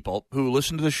from people who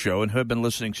listen to the show and who have been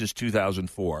listening since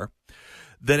 2004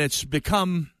 that it's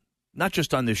become, not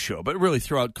just on this show, but really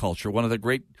throughout culture, one of the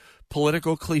great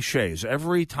political cliches.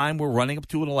 Every time we're running up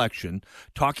to an election,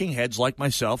 talking heads like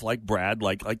myself, like Brad,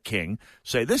 like King,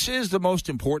 say this is the most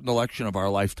important election of our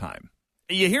lifetime.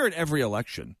 You hear it every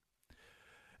election.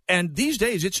 And these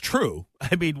days, it's true.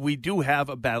 I mean, we do have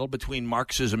a battle between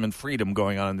Marxism and freedom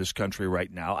going on in this country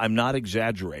right now. I'm not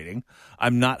exaggerating.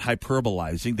 I'm not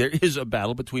hyperbolizing. There is a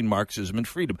battle between Marxism and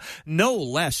freedom. No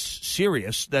less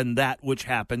serious than that which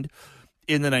happened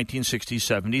in the 1960s,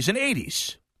 70s, and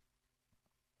 80s.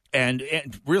 And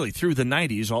really through the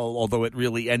 90s, although it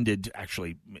really ended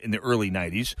actually in the early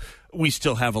 90s, we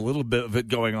still have a little bit of it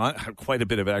going on, quite a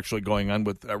bit of it actually going on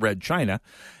with Red China.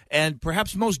 And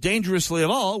perhaps most dangerously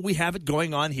of all, we have it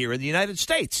going on here in the United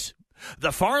States.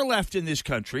 The far left in this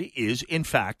country is, in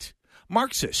fact,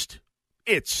 Marxist.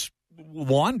 It's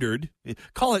laundered,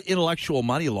 call it intellectual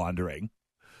money laundering.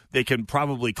 They can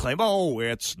probably claim,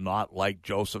 it's not like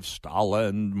Joseph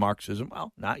Stalin, Marxism.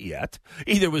 Well, not yet.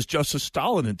 Either was Joseph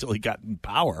Stalin until he got in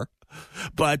power.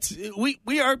 But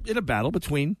we are in a battle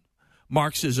between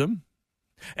Marxism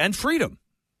and freedom.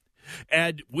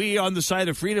 And we on the side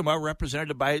of freedom are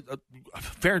represented by a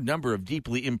fair number of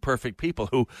deeply imperfect people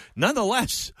who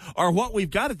nonetheless are what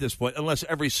we've got at this point, unless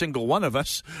every single one of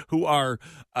us who are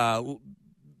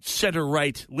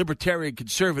center-right, libertarian,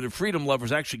 conservative freedom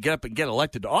lovers actually get up and get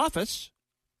elected to office.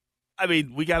 I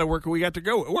mean, we got to work. We got to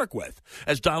go work with.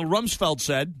 As Donald Rumsfeld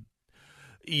said,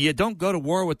 you don't go to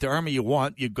war with the army you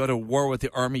want. You go to war with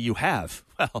the army you have.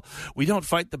 Well, we don't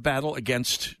fight the battle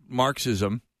against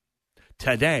Marxism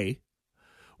today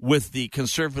with the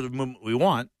conservative movement we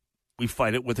want. We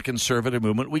fight it with the conservative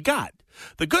movement we got.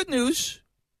 The good news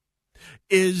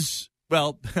is,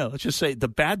 well, let's just say the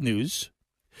bad news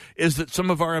is that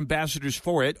some of our ambassadors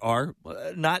for it are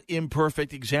not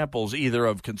imperfect examples either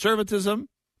of conservatism,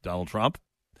 Donald Trump,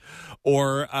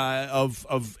 or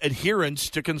of adherence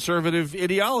to conservative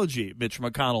ideology, Mitch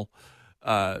McConnell,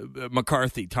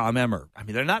 McCarthy, Tom Emmer. I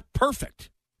mean, they're not perfect.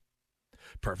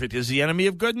 Perfect is the enemy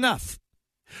of good enough.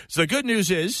 So the good news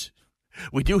is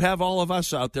we do have all of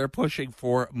us out there pushing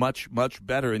for much, much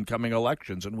better in coming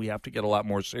elections, and we have to get a lot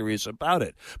more serious about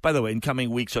it. By the way, in coming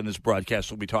weeks on this broadcast,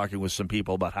 we'll be talking with some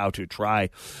people about how to try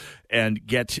and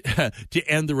get to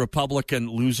end the Republican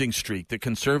losing streak, the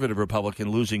conservative Republican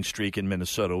losing streak in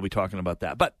Minnesota. We'll be talking about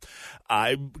that. But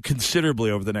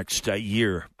considerably over the next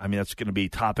year, I mean, that's going to be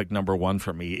topic number one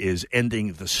for me, is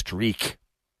ending the streak.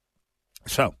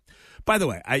 So, by the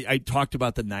way, I talked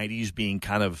about the 90s being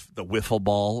kind of the wiffle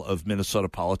ball of Minnesota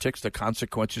politics. The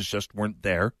consequences just weren't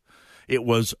there. It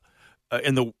was,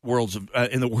 in the words of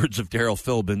Daryl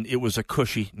Philbin, it was a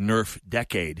cushy Nerf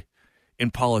decade in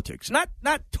politics. Not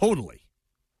totally.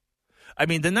 I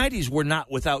mean, the 90s were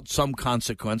not without some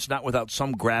consequence, not without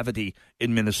some gravity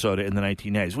in Minnesota in the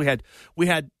 1980s. We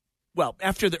had. Well,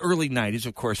 after the early 90s,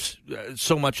 of course,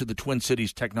 so much of the Twin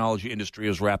Cities technology industry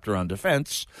is wrapped around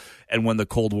defense. And when the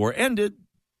Cold War ended,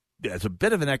 there's a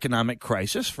bit of an economic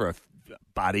crisis for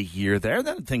about a year there.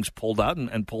 Then things pulled out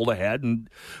and pulled ahead and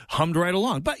hummed right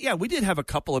along. But, yeah, we did have a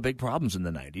couple of big problems in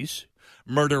the 90s.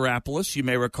 Murderapolis, you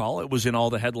may recall, it was in all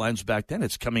the headlines back then.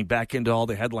 It's coming back into all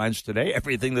the headlines today.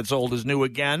 Everything that's old is new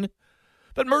again.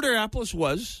 But Murderapolis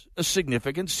was a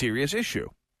significant, serious issue.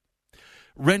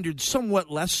 Rendered somewhat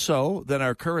less so than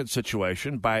our current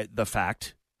situation by the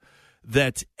fact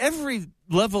that every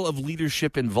level of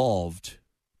leadership involved,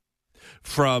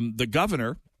 from the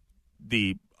governor,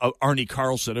 the Arnie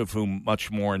Carlson, of whom much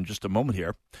more in just a moment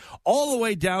here, all the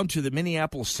way down to the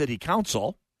Minneapolis City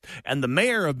Council and the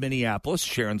mayor of Minneapolis,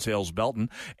 Sharon Sales Belton,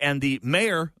 and the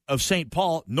mayor of St.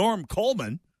 Paul, Norm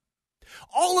Coleman,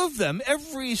 all of them,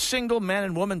 every single man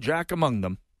and woman, Jack among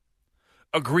them,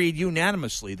 agreed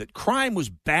unanimously that crime was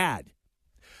bad,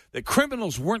 that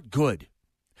criminals weren't good,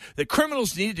 that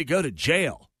criminals needed to go to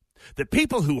jail, that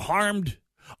people who harmed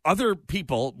other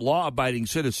people, law-abiding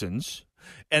citizens,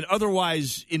 and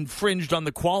otherwise infringed on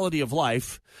the quality of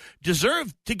life,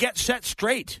 deserve to get set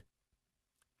straight.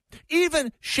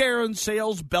 Even Sharon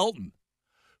Sales Belton,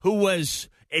 who was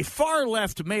a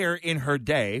far-left mayor in her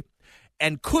day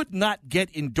and could not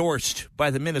get endorsed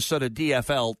by the Minnesota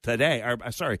DFL today,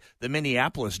 the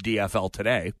Minneapolis DFL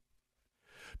today,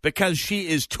 because she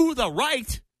is to the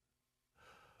right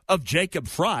of Jacob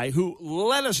Fry, who,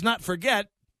 let us not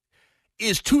forget,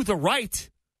 is to the right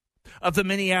of the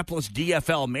Minneapolis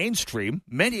DFL mainstream,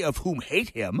 many of whom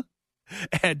hate him.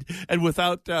 And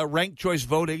without ranked choice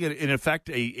voting, in effect,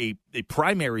 a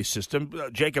primary system,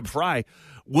 Jacob Fry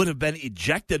would have been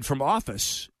ejected from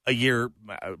office a year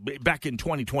back in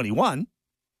 2021.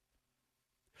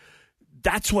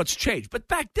 That's what's changed. But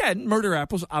back then, murder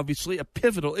rap was obviously a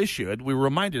pivotal issue, and we were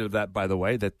reminded of that, by the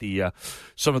way, that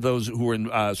some of those who were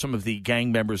in some of the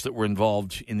gang members that were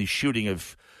involved in the shooting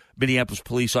of Minneapolis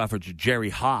police officer Jerry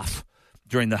Hoff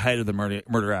during the height of the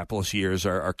Murderapolis years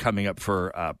are coming up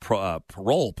for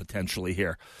parole potentially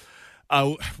here.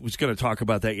 I was going to talk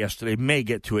about that yesterday. May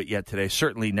get to it yet today.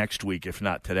 Certainly next week, if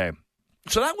not today.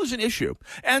 So that was an issue.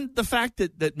 And the fact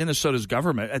that Minnesota's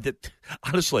government,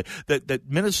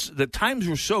 that times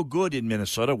were so good in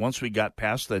Minnesota once we got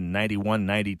past the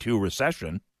 91-92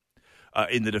 recession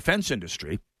in the defense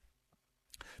industry,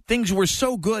 things were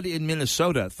so good in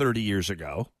Minnesota 30 years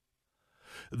ago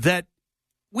that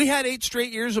we had 8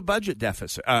 straight years of budget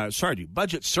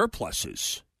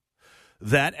surpluses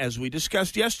that, as we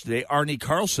discussed yesterday, Arnie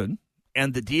Carlson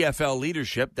and the DFL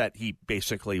leadership that he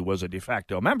basically was a de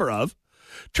facto member of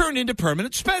turned into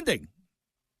permanent spending,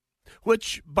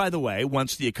 which, by the way,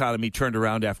 once the economy turned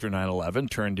around after 9/11,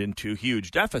 turned into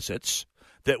huge deficits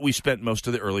that we spent most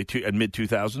of the early and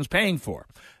mid-2000s paying for.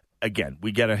 Again,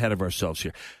 we get ahead of ourselves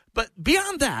here. But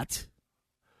beyond that,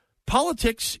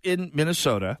 politics in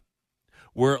Minnesota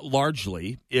were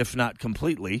largely, if not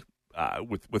completely,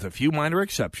 with a few minor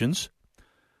exceptions,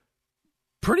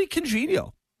 pretty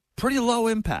congenial, pretty low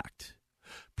impact,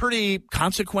 pretty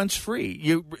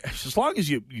consequence-free. As long as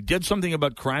you did something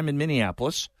about crime in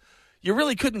Minneapolis, you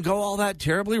really couldn't go all that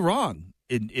terribly wrong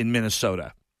in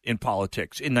Minnesota in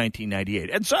politics in 1998.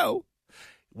 And so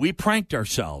we pranked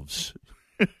ourselves.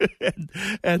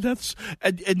 and that's,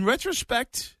 and in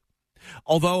retrospect,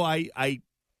 although I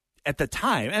at the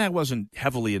time, and I wasn't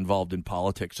heavily involved in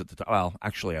politics at the time. Well,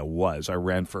 actually, I was. I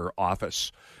ran for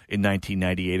office in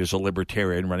 1998 as a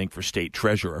libertarian running for state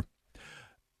treasurer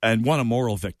and won a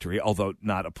moral victory, although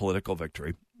not a political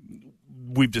victory.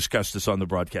 We've discussed this on the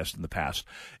broadcast in the past.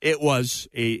 It was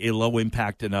a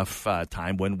low-impact enough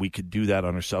time when we could do that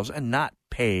on ourselves and not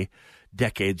pay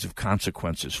decades of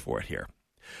consequences for it here.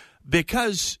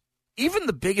 Because even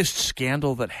the biggest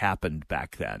scandal that happened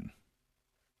back then,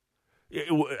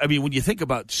 I mean, when you think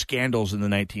about scandals in the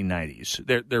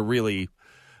 1990s, they're really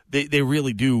they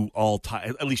really do all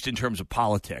time, at least in terms of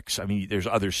politics. I mean, there's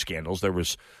other scandals. There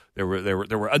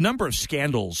were a number of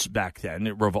scandals back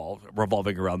then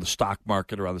revolving around the stock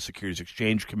market, around the Securities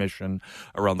Exchange Commission,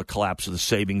 around the collapse of the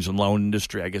savings and loan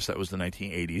industry. I guess that was the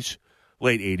 1980s,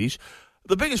 late 80s.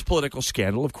 The biggest political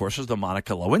scandal, of course, is the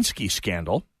Monica Lewinsky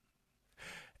scandal,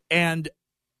 and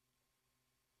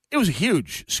it was a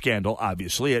huge scandal,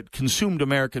 obviously. It consumed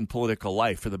American political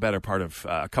life for the better part of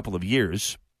a couple of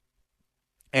years.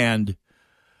 And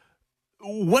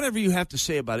whatever you have to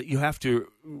say about it, you have to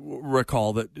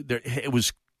recall that it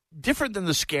was different than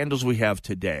the scandals we have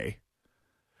today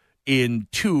in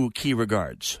 2 key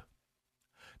regards.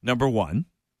 Number one,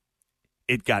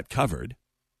 it got covered.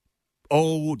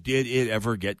 Oh, did it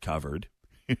ever get covered?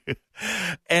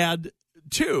 And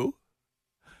 2,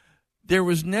 there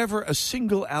was never a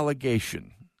single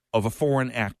allegation of a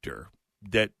foreign actor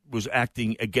that was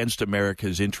acting against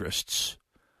America's interests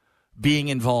being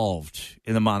involved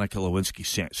in the Monica Lewinsky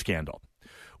scandal.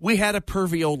 We had a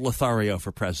pervy old Lothario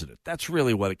for president. That's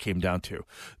really what it came down to.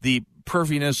 The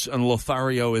perviness and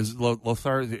Lothario is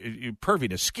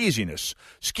perviness,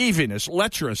 skeeviness,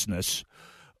 lecherousness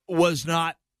was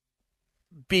not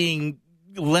being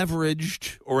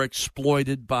leveraged or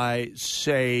exploited by,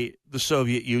 say, the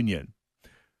Soviet Union,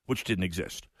 which didn't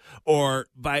exist, or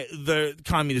by the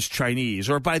communist Chinese,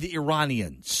 or by the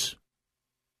Iranians.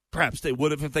 Perhaps they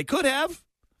would have if they could have,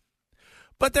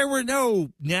 but there were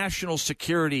no national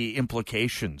security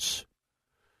implications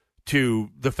to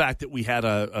the fact that we had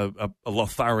a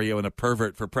Lothario and a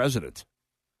pervert for president.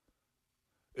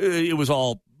 It was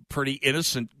all pretty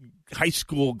innocent high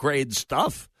school grade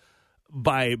stuff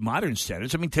by modern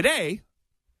standards. I mean, today,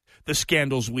 the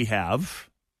scandals we have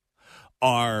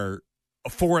are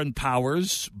foreign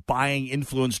powers buying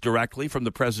influence directly from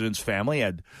the president's family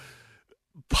and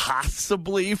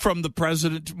possibly from the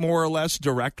president more or less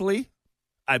directly.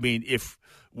 I mean, if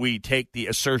we take the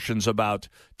assertions about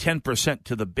 10%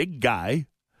 to the big guy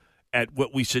at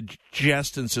what we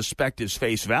suggest and suspect is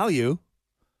face value,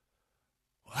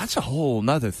 well, that's a whole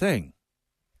nother thing.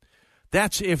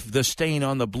 That's if the stain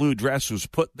on the blue dress was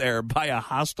put there by a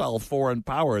hostile foreign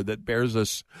power that bears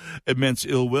us immense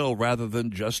ill will rather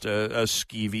than just a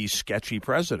skeevy, sketchy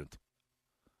president.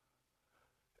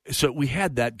 So we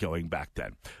had that going back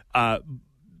then.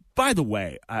 By the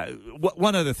way,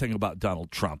 one other thing about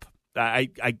Donald Trump. I'm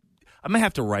going to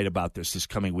have to write about this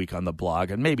coming week on the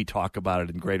blog and maybe talk about it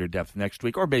in greater depth next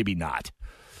week, or maybe not.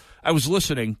 I was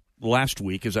listening last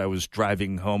week as I was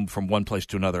driving home from one place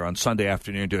to another on Sunday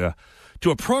afternoon to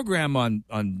a program on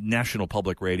National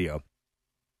Public Radio,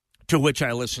 to which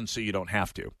I listen so you don't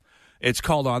have to. It's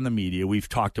called On the Media. We've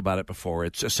talked about it before.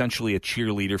 It's essentially a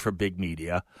cheerleader for big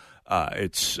media. I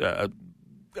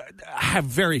have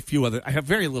very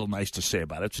little nice to say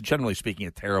about it. It's generally speaking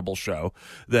a terrible show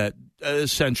that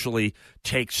essentially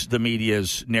takes the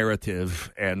media's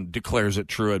narrative and declares it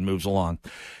true and moves along.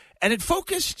 And it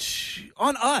focused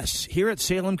on us here at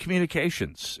Salem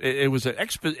Communications. It was an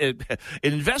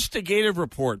investigative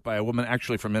report by a woman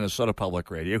actually from Minnesota Public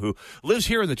Radio who lives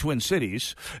here in the Twin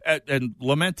Cities and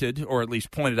lamented, or at least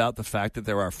pointed out, the fact that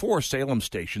there are 4 Salem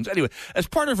stations. Anyway, as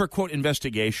part of her, quote,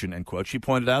 investigation, end quote, she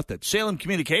pointed out that Salem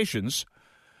Communications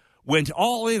went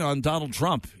all in on Donald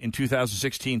Trump in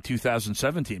 2016,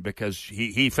 2017, because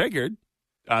he figured,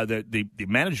 the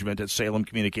management at Salem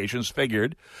Communications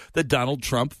figured that Donald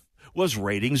Trump was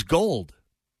ratings gold.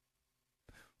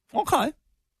 Okay,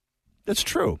 that's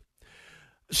true.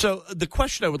 So the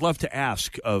question I would love to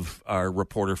ask of our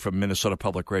reporter from Minnesota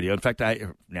Public Radio, in fact,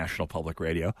 National Public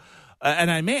Radio,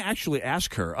 and I may actually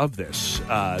ask her of this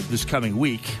coming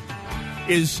week,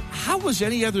 is how was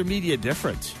any other media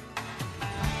different?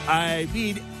 I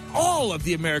mean, all of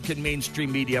the American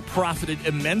mainstream media profited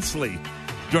immensely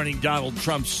during Donald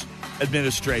Trump's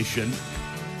administration.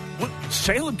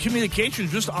 Salem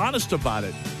Communications, just honest about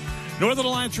it. Northern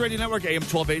Alliance Radio Network, AM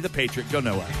 1280, The Patriot. Go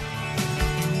nowhere.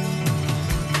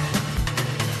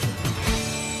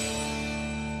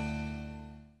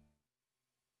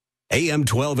 AM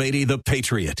 1280, The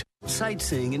Patriot.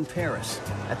 Sightseeing in Paris,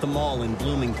 at the mall in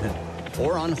Bloomington,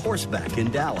 or on horseback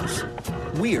in Dallas.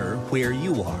 We're where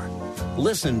you are.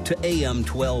 Listen to AM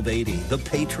 1280, The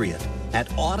Patriot, at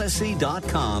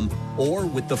Odyssey.com or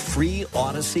with the free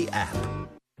Odyssey app.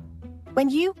 When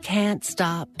you can't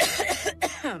stop,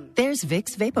 there's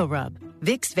Vicks VapoRub.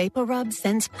 Vicks VapoRub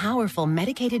sends powerful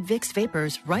medicated Vicks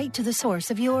vapors right to the source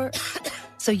of your...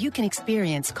 so you can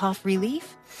experience cough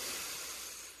relief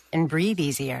and breathe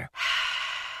easier.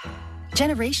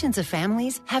 Generations of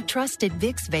families have trusted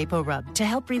Vicks VapoRub to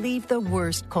help relieve the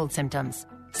worst cold symptoms.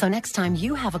 So next time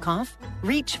you have a cough,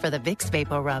 reach for the Vicks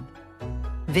VapoRub.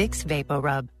 Vicks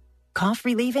VapoRub. Cough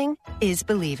relieving is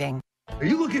believing. Are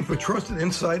you looking for trusted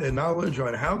insight and knowledge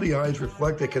on how the eyes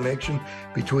reflect the connection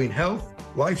between health,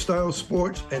 lifestyle,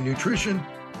 sports, and nutrition?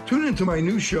 Tune into my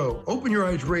new show, Open Your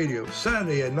Eyes Radio,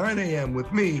 Saturday at 9 a.m.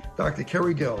 with me, Dr.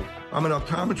 Kerry Geld. I'm an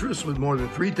optometrist with more than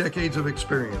 3 decades of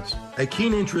experience, a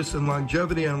keen interest in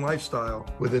longevity and lifestyle,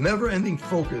 with a never-ending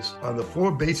focus on the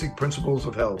 4 basic principles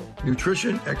of health: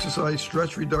 nutrition, exercise,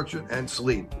 stress reduction, and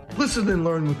sleep. Listen and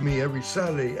learn with me every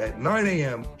Saturday at 9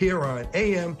 a.m. here on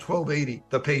AM 1280,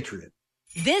 The Patriot.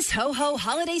 This ho-ho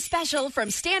holiday special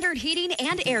from Standard Heating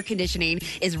and Air Conditioning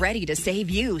is ready to save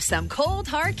you some cold,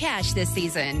 hard cash this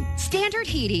season. Standard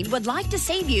Heating would like to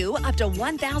save you up to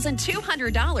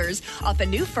 $1,200 off a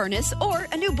new furnace or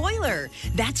a new boiler.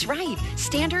 That's right.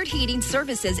 Standard Heating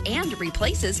services and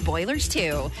replaces boilers,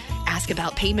 too. Ask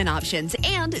about payment options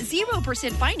and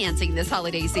 0% financing this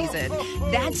holiday season.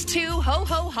 That's 2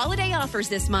 ho-ho holiday offers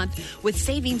this month with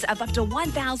savings of up to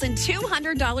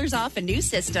 $1,200 off a new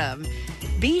system.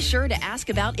 Be sure to ask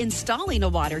about installing a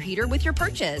water heater with your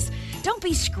purchase. Don't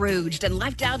be Scrooged and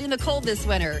left out in the cold this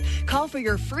winter. Call for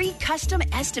your free custom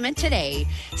estimate today.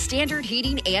 Standard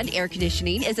Heating and Air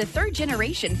Conditioning is a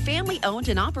 3rd-generation family-owned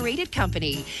and operated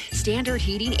company. Standard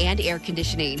Heating and Air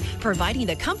Conditioning, providing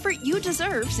the comfort you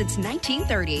deserve since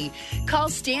 1930. Call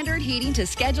Standard Heating to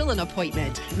schedule an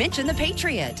appointment. Mention the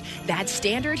Patriot. That's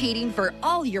Standard Heating for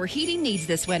all your heating needs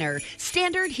this winter.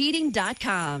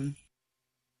 StandardHeating.com.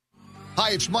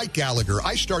 Hi, it's Mike Gallagher.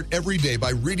 I start every day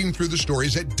by reading through the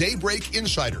stories at Daybreak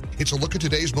Insider. It's a look at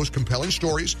today's most compelling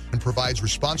stories and provides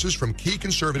responses from key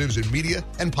conservatives in media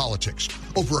and politics.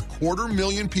 Over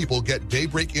 250,000 people get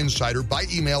Daybreak Insider by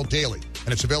email daily,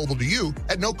 and it's available to you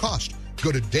at no cost.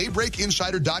 Go to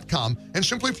daybreakinsider.com and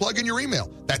simply plug in your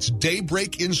email. That's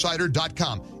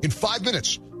daybreakinsider.com. In 5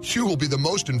 minutes, you will be the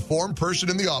most informed person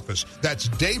in the office. That's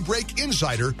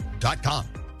daybreakinsider.com.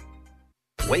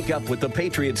 Wake up with the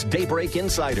Patriots Daybreak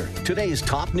Insider. Today's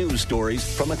top news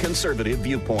stories from a conservative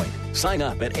viewpoint. Sign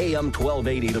up at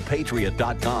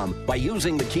am1280thepatriot.com by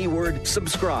using the keyword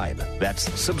subscribe.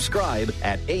 That's subscribe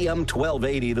at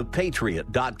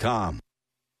am1280thepatriot.com.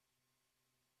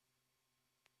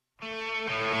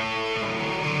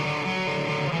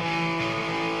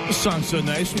 This song's so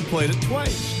nice, we played it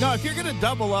twice. Now, if you're going to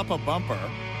double up a bumper,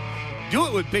 do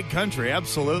it with Big Country,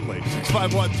 absolutely.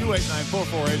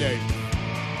 651-289-4488.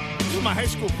 This is my high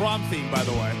school prom theme, by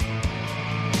the way.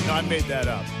 No, I made that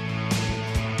up.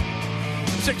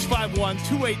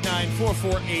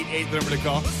 651-289-4488, the number to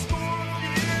call.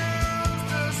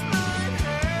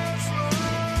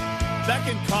 Back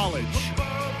in college,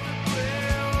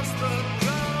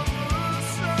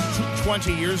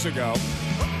 20 years ago,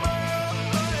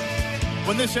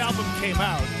 when this album came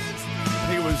out, I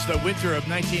think it was the winter of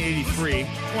 1983,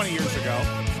 20 years ago,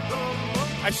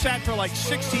 I sat for like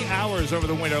 60 hours over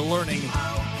the winter learning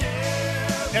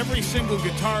every single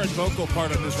guitar and vocal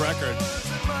part on this record.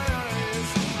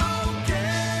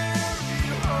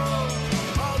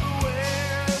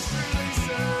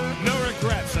 No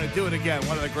regrets. I'd do it again.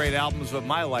 One of the great albums of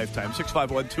my lifetime.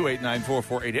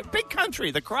 651-289-4488. Big Country,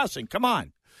 The Crossing. Come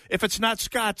on. If it's not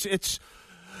Scott's, it's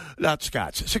not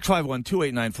Scott's.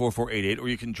 651-289-4488. Or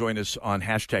you can join us on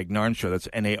hashtag Narn Show. That's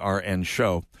N-A-R-N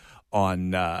Show.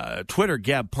 On Twitter,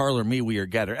 Gab, Parler, Me, We Are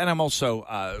Getter. And I'm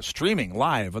also streaming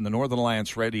live on the Northern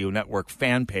Alliance Radio Network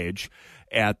fan page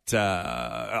at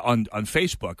on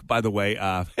Facebook. By the way,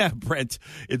 Brent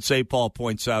in St. Paul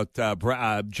points out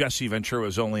Jesse Ventura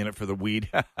was only in it for the weed.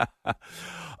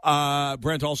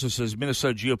 Brent also says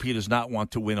Minnesota GOP does not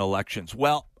want to win elections.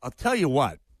 Well, I'll tell you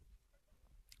what.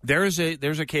 There's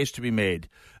a case to be made.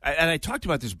 And I talked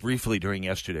about this briefly during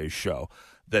yesterday's show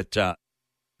that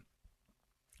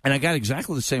and I got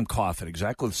exactly the same cough at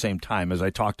exactly the same time as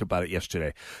I talked about it yesterday.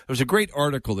 There was a great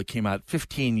article that came out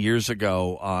 15 years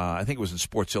ago. I think it was in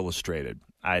Sports Illustrated.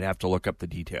 I'd have to look up the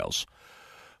details.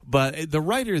 But the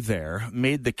writer there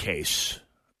made the case,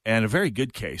 and a very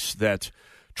good case, that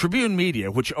Tribune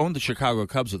Media, which owned the Chicago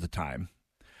Cubs at the time,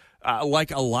 like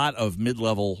a lot of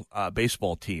mid-level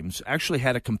baseball teams, actually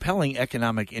had a compelling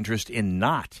economic interest in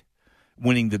not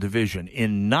winning the division,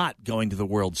 in not going to the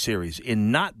World Series,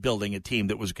 in not building a team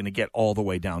that was going to get all the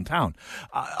way downtown.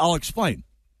 I'll explain.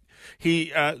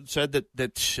 He said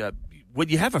that when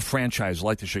you have a franchise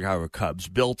like the Chicago Cubs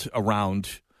built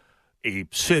around a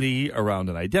city, around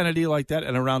an identity like that,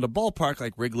 and around a ballpark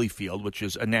like Wrigley Field, which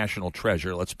is a national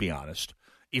treasure, let's be honest.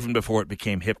 Even before it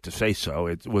became hip to say so,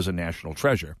 it was a national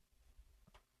treasure.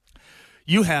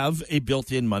 You have a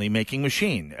built-in money-making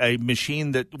machine, a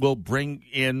machine that will bring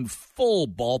in full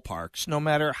ballparks no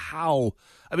matter how,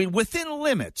 within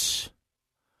limits.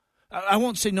 I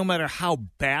won't say no matter how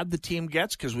bad the team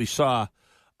gets, because we saw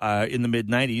in the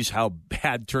mid-'90s how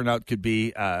bad turnout could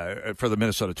be for the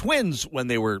Minnesota Twins when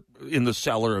they were in the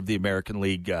cellar of the American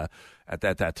League at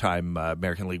that time,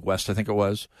 American League West, I think it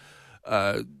was.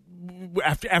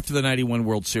 After the 91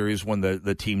 World Series, when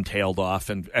the team tailed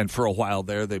off, and for a while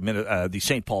there, the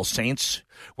St. Paul Saints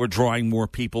were drawing more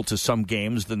people to some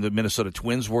games than the Minnesota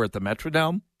Twins were at the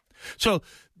Metrodome. So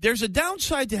there's a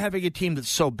downside to having a team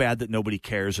that's so bad that nobody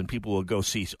cares and people will go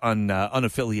see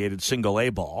unaffiliated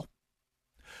single-A ball.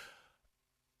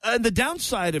 And the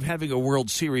downside of having a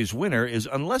World Series winner is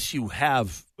unless you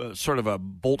have sort of a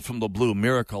bolt-from-the-blue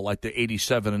miracle like the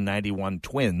 87 and 91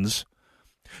 Twins,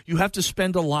 you have to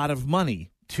spend a lot of money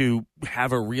to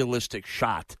have a realistic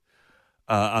shot,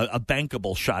 a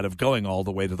bankable shot of going all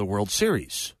the way to the World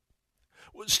Series.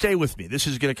 Stay with me. This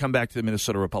is going to come back to the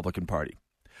Minnesota Republican Party.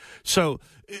 So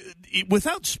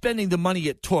without spending the money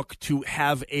it took to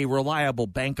have a reliable,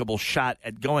 bankable shot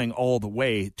at going all the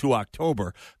way to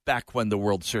October, back when the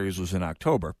World Series was in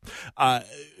October,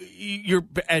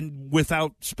 and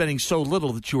without spending so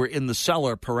little that you were in the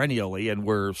cellar perennially and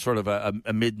were sort of a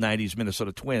mid-'90s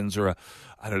Minnesota Twins or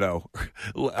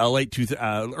early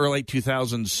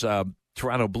 2000s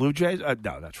Toronto Blue Jays.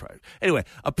 No, that's right. Anyway,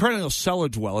 a perennial cellar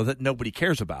dweller that nobody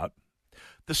cares about.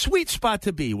 The sweet spot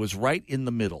to be was right in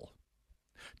the middle.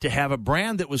 To have a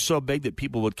brand that was so big that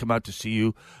people would come out to see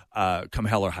you come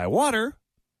hell or high water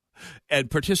and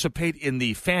participate in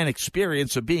the fan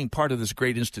experience of being part of this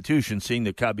great institution, seeing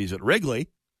the Cubbies at Wrigley.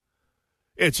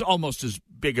 It's almost as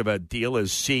big of a deal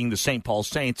as seeing the St. Paul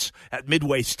Saints at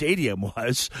Midway Stadium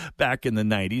was back in the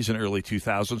 90s and early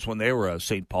 2000s when they were a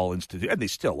St. Paul institution, and they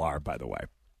still are, by the way.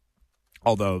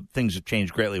 although things have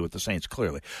changed greatly with the Saints,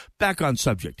 clearly. Back on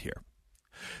subject here.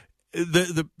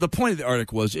 The point of the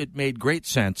article was it made great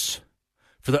sense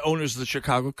for the owners of the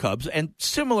Chicago Cubs and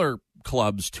similar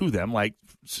clubs to them, like,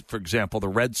 for example, the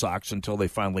Red Sox until they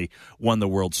finally won the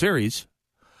World Series,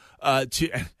 and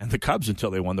the Cubs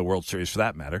until they won the World Series, for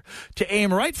that matter, to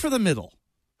aim right for the middle.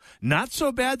 Not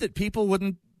so bad that people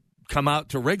wouldn't come out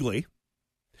to Wrigley,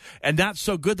 and not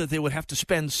so good that they would have to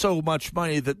spend so much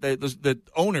money that the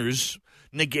owners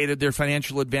negated their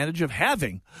financial advantage of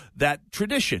having that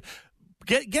tradition.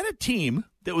 Get a team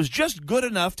that was just good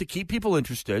enough to keep people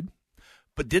interested,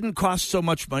 but didn't cost so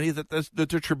much money that the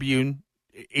Tribune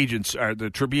agents, or the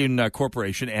Tribune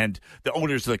Corporation and the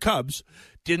owners of the Cubs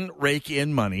didn't rake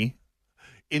in money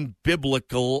in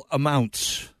biblical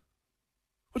amounts,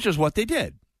 which is what they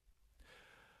did.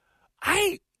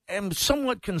 I am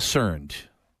somewhat concerned,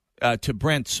 to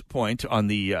Brent's point on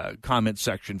the comment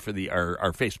section for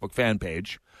our Facebook fan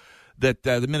page, that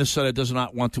the Minnesota does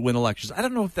not want to win elections. I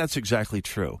don't know if that's exactly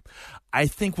true. I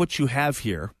think what you have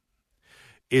here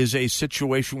is a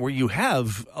situation where you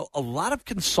have a lot of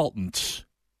consultants.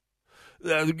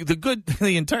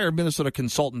 The entire Minnesota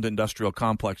consultant industrial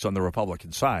complex on the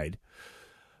Republican side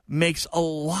makes a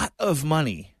lot of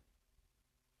money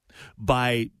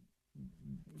by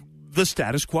the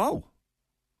status quo.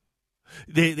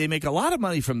 They make a lot of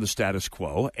money from the status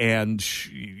quo, and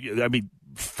I mean,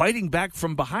 fighting back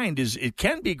from behind it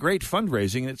can be great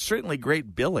fundraising, and it's certainly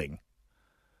great billing.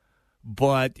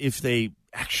 But if they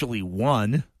actually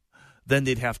won, then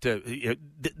they'd have to.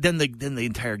 Then the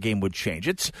entire game would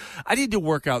change. I need to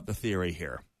work out the theory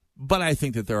here, but I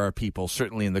think that there are people,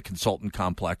 certainly in the consultant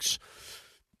complex,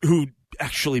 who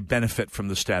actually benefit from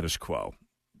the status quo.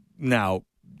 Now,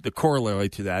 the corollary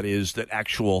to that is that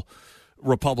actual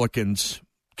Republicans,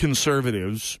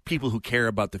 conservatives, people who care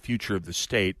about the future of the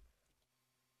state,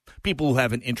 people who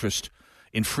have an interest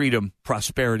in freedom,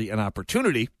 prosperity, and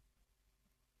opportunity,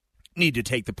 need to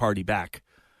take the party back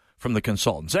from the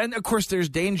consultants. And, of course, there's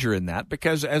danger in that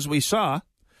because, as we saw,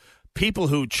 people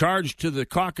who charged to the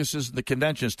caucuses and the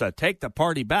conventions to take the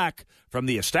party back from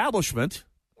the establishment,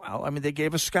 well, I mean, they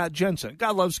gave us Scott Jensen.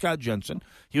 God loves Scott Jensen.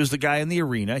 He was the guy in the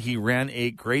arena. He ran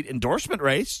a great endorsement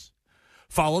race,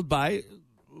 followed by,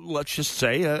 let's just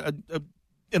say, a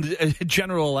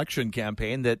general election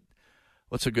campaign that,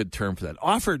 what's a good term for that,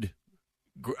 offered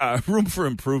room for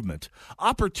improvement,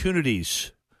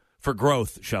 opportunities for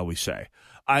growth, shall we say.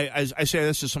 I say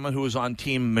this as someone who was on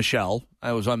Team Michelle.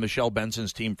 I was on Michelle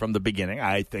Benson's team from the beginning.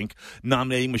 I think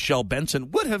nominating Michelle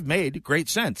Benson would have made great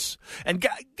sense. And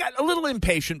got a little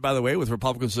impatient, by the way, with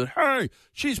Republicans that, hey,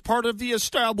 she's part of the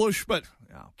establishment.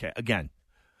 Okay, again,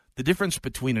 the difference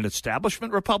between an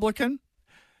establishment Republican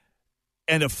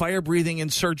and a fire-breathing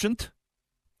insurgent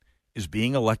is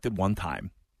being elected one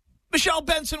time. Michelle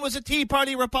Benson was a Tea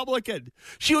Party Republican.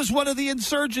 She was one of the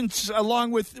insurgents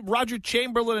along with Roger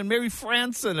Chamberlain and Mary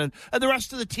Franson and the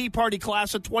rest of the Tea Party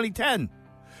class of 2010.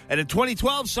 And in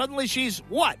 2012, suddenly she's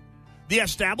what? The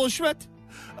establishment?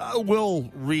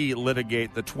 We'll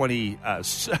relitigate the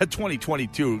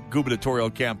 2022 gubernatorial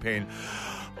campaign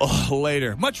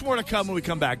later. Much more to come when we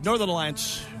come back. Northern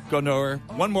Alliance, go nowhere.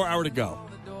 One more hour to go.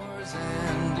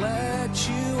 And let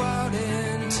you out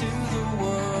into the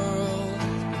world.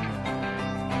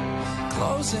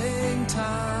 Closing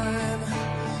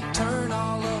time. Turn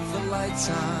all of the lights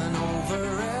on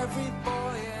over every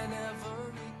boy and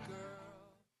every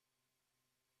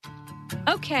girl.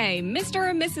 Okay,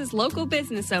 Mr. or Mrs. Local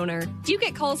Business Owner, do you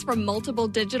get calls from multiple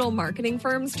digital marketing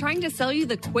firms trying to sell you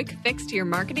the quick fix to your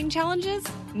marketing challenges?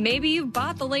 Maybe you've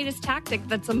bought the latest tactic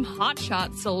that some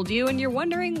hotshots sold you and you're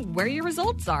wondering where your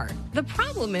results are. The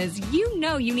problem is you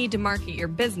know you need to market your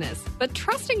business, but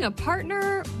trusting a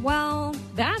partner, well,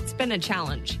 that's been a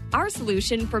challenge. Our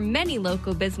solution for many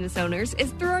local business owners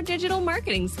is through our digital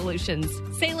marketing solutions,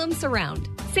 Salem Surround.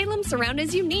 Salem Surround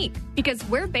is unique because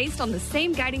we're based on the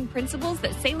same guiding principles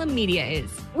that Salem Media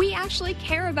is. We actually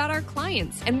care about our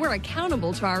clients and we're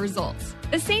accountable to our results.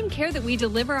 The same care that we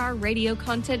deliver our radio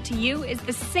content to you is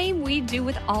the same we do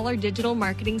with all our digital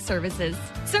marketing services.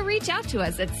 So reach out to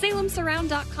us at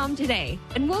salemsurround.com today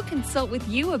and we'll consult with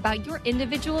you about your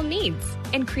individual needs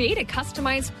and create a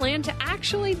customized plan to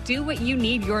actually do what you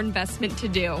need your investment to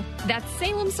do. That's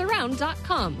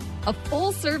salemsurround.com, a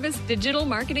full-service digital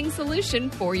marketing solution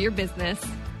for your business.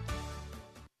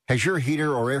 Has your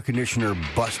heater or air conditioner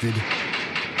busted?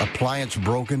 Appliance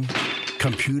broken?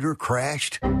 Computer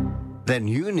crashed? Then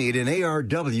you need an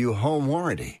ARW home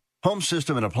warranty. Home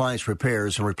system and appliance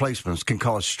repairs and replacements can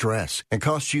cause stress and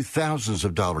cost you thousands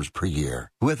of dollars per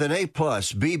year. With an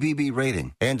A-plus BBB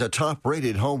rating and a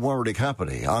top-rated home warranty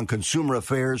company on Consumer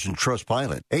Affairs and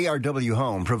Trustpilot, ARW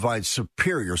Home provides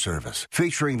superior service,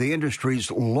 featuring the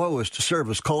industry's lowest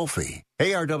service call fee.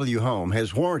 ARW Home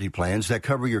has warranty plans that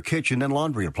cover your kitchen and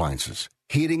laundry appliances,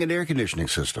 heating and air conditioning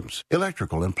systems,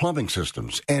 electrical and plumbing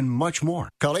systems, and much more.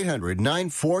 Call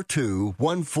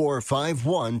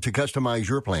 800-942-1451 to customize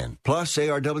your plan. Plus,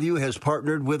 ARW has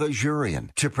partnered with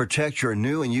Azurian to protect your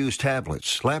new and used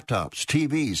tablets, laptops,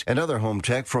 TVs, and other home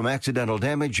tech from accidental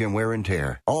damage and wear and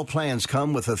tear. All plans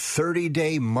come with a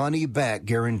 30-day money-back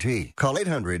guarantee. Call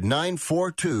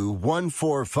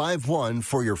 800-942-1451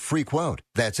 for your free quote.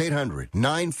 That's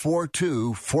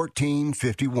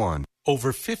 800-942-1451.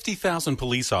 Over 50,000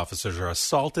 police officers are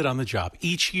assaulted on the job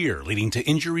each year, leading to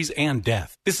injuries and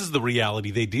death. This is the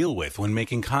reality they deal with when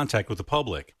making contact with the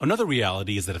public. Another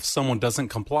reality is that if someone doesn't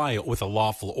comply with a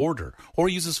lawful order or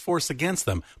uses force against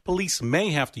them, police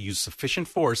may have to use sufficient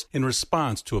force in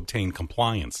response to obtain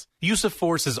compliance. Use of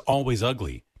force is always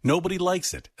ugly. Nobody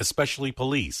likes it, especially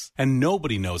police, and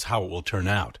nobody knows how it will turn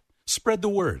out. Spread the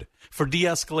word. For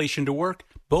de-escalation to work,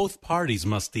 both parties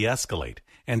must de-escalate.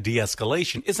 And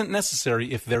de-escalation isn't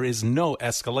necessary if there is no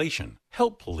escalation.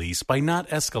 Help police by not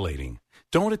escalating.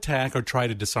 Don't attack or try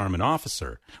to disarm an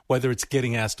officer. Whether it's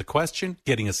getting asked a question,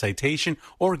 getting a citation,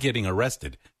 or getting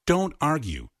arrested, don't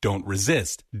argue, don't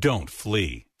resist, don't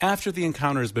flee. After the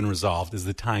encounter has been resolved is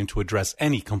the time to address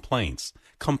any complaints.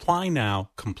 Comply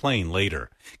now, complain later.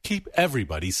 Keep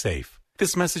everybody safe.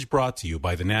 This message brought to you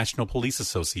by the National Police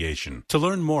Association. To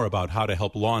learn more about how to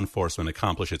help law enforcement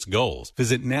accomplish its goals,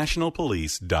 visit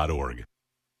nationalpolice.org.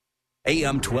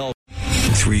 AM 12.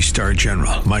 3-star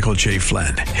General Michael J.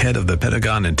 Flynn, head of the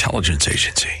Pentagon Intelligence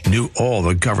Agency, knew all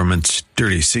the government's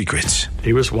dirty secrets.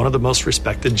 He was one of the most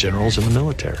respected generals in the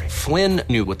military. Flynn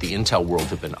knew what the intel world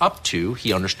had been up to.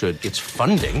 He understood its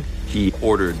funding. He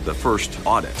ordered the first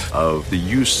audit of the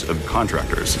use of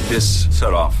contractors. This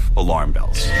set off alarm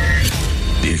bells.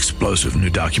 The explosive new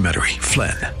documentary,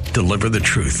 Flynn, Deliver the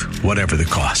Truth, Whatever the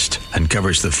Cost,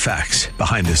 uncovers the facts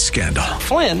behind this scandal.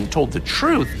 Flynn told the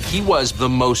truth. He was the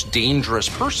most dangerous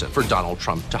person for Donald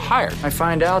Trump to hire. I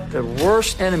find out the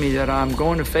worst enemy that I'm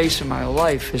going to face in my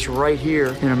life is right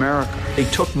here in America. They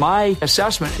took my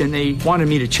assessment and they wanted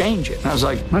me to change it. And I was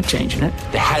like, I'm not changing it.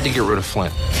 They had to get rid of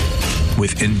Flynn.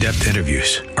 With in-depth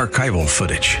interviews, archival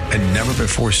footage, and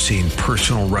never-before-seen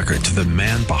personal records of the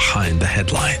man behind the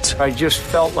headlines. I just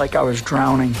felt like I was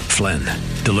drowning. Flynn,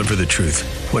 Deliver the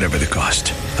Truth, Whatever the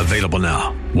Cost. Available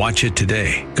now. Watch it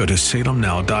today. Go to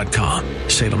salemnow.com.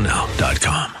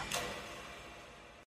 salemnow.com.